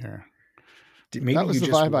misspeaking here. Maybe that was you the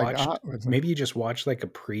just vibe watched, I got with maybe you just watched like a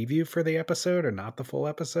preview for the episode or not the full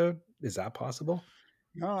episode. Is that possible?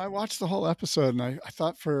 No, I watched the whole episode, and I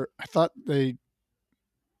thought they.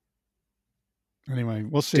 Anyway,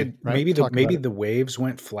 we'll see. Did, right? Maybe the waves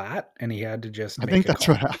went flat and he had to just. I think that's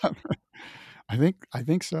what happened. I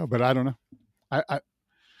think so, but I don't know. I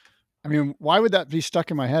mean, why would that be stuck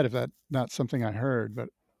in my head if that's not something I heard? But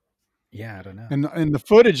yeah, I don't know. And the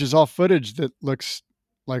footage is all footage that looks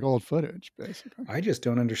like old footage, basically. I just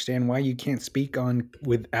don't understand why you can't speak on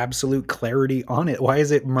with absolute clarity on it. Why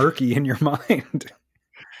is it murky in your mind?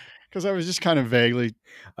 Because I was just kind of vaguely.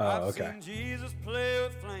 Oh, okay.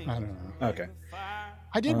 I don't know. Okay.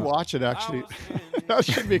 I did watch it, actually. That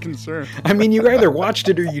should be a concern. I mean, you either watched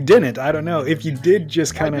it or you didn't. I don't know. If you did,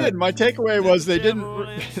 just kind of. I did. My takeaway was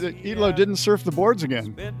Italo didn't surf the boards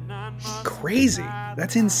again. Crazy.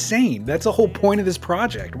 That's insane. That's the whole point of this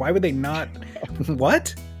project. Why would they not?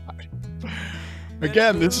 What?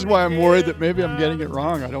 Again, this is why I'm worried that maybe I'm getting it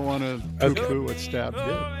wrong. I don't want to poo-poo what Stab did.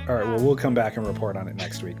 All right, well, we'll come back and report on it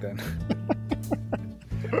next week then.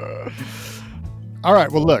 All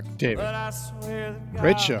right, well, look, David,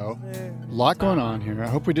 great show. A lot going on here. I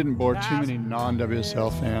hope we didn't bore too many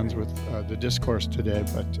non-WSL fans with the discourse today,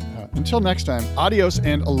 but until next time, adios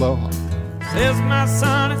and aloha. Says my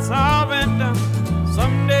son, it's all been done.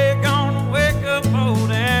 Someday you're gonna wake up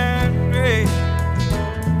old and gray.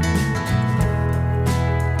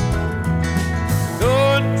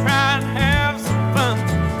 Go and try and have some fun,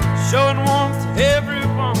 showing warmth to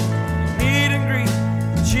everyone. Meet and greet,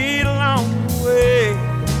 cheat along the way.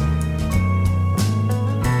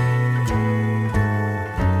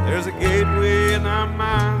 There's a gateway in our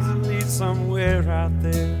minds that leads somewhere out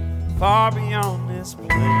there, far beyond this place.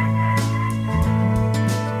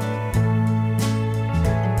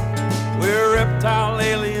 We're reptile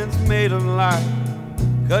aliens made of light.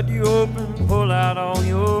 Cut you open, pull out all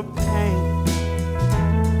your pain.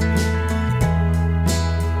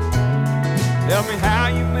 Tell me how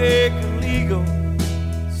you make illegal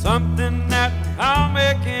something that we all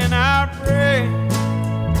make in our brain.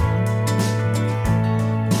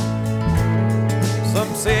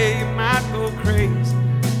 Some say you might go crazy,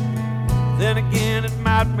 then again it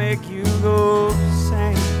might make you go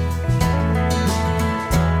sane.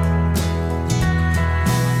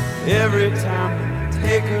 Every time you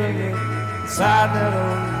take a look inside that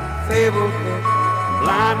old fabled book,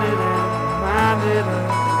 blinded and reminded of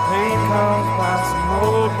the pain caused by some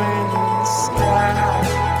old man in the sky.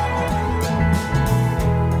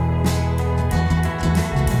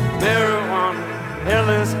 Marijuana,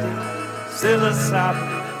 LSD, psilocybin,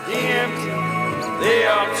 DMT, they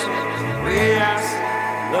all change the way I see.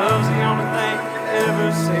 Love's the only thing that ever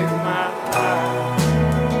saved my life.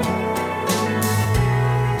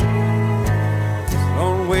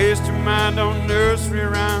 Don't waste your mind on nursery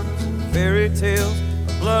rhymes, fairy tales,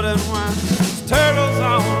 or blood and wine. There's turtles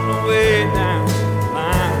on the way down the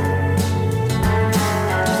line.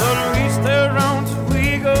 So to each their own till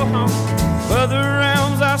we go home. Further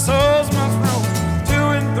realms our souls must roam, to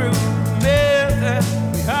and through the myth that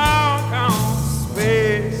we all call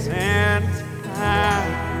space and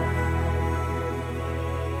time.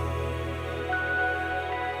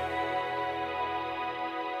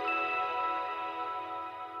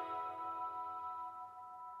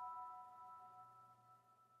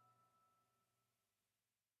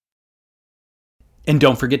 And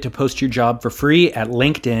don't forget to post your job for free at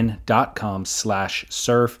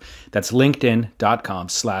linkedin.com/surf. That's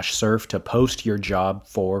linkedin.com/surf to post your job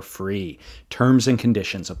for free. Terms and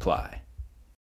conditions apply.